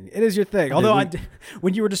thing. It is your thing. Although,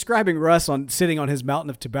 when you were describing Russ on sitting on his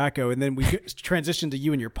mountain of tobacco, and then we transitioned to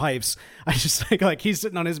you and your pipes, I just think like he's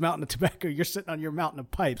sitting on his mountain of tobacco, you're sitting on your mountain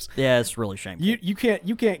of pipes. Yeah, it's really shameful. You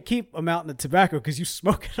can't keep a mountain of tobacco because you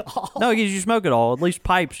smoke it all. No, because you smoke it all. At least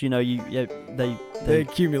pipes, they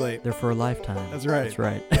accumulate. They're for a lifetime. That's right. That's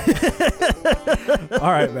right.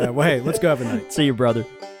 All right, man. Well, hey, let's go have a night. See you, brother.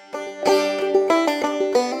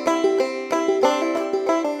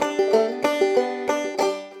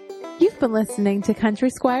 You've been listening to Country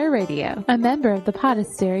Squire Radio, a member of the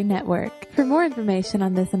Podastery Network. For more information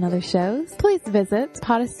on this and other shows, please visit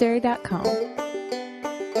podastery.com.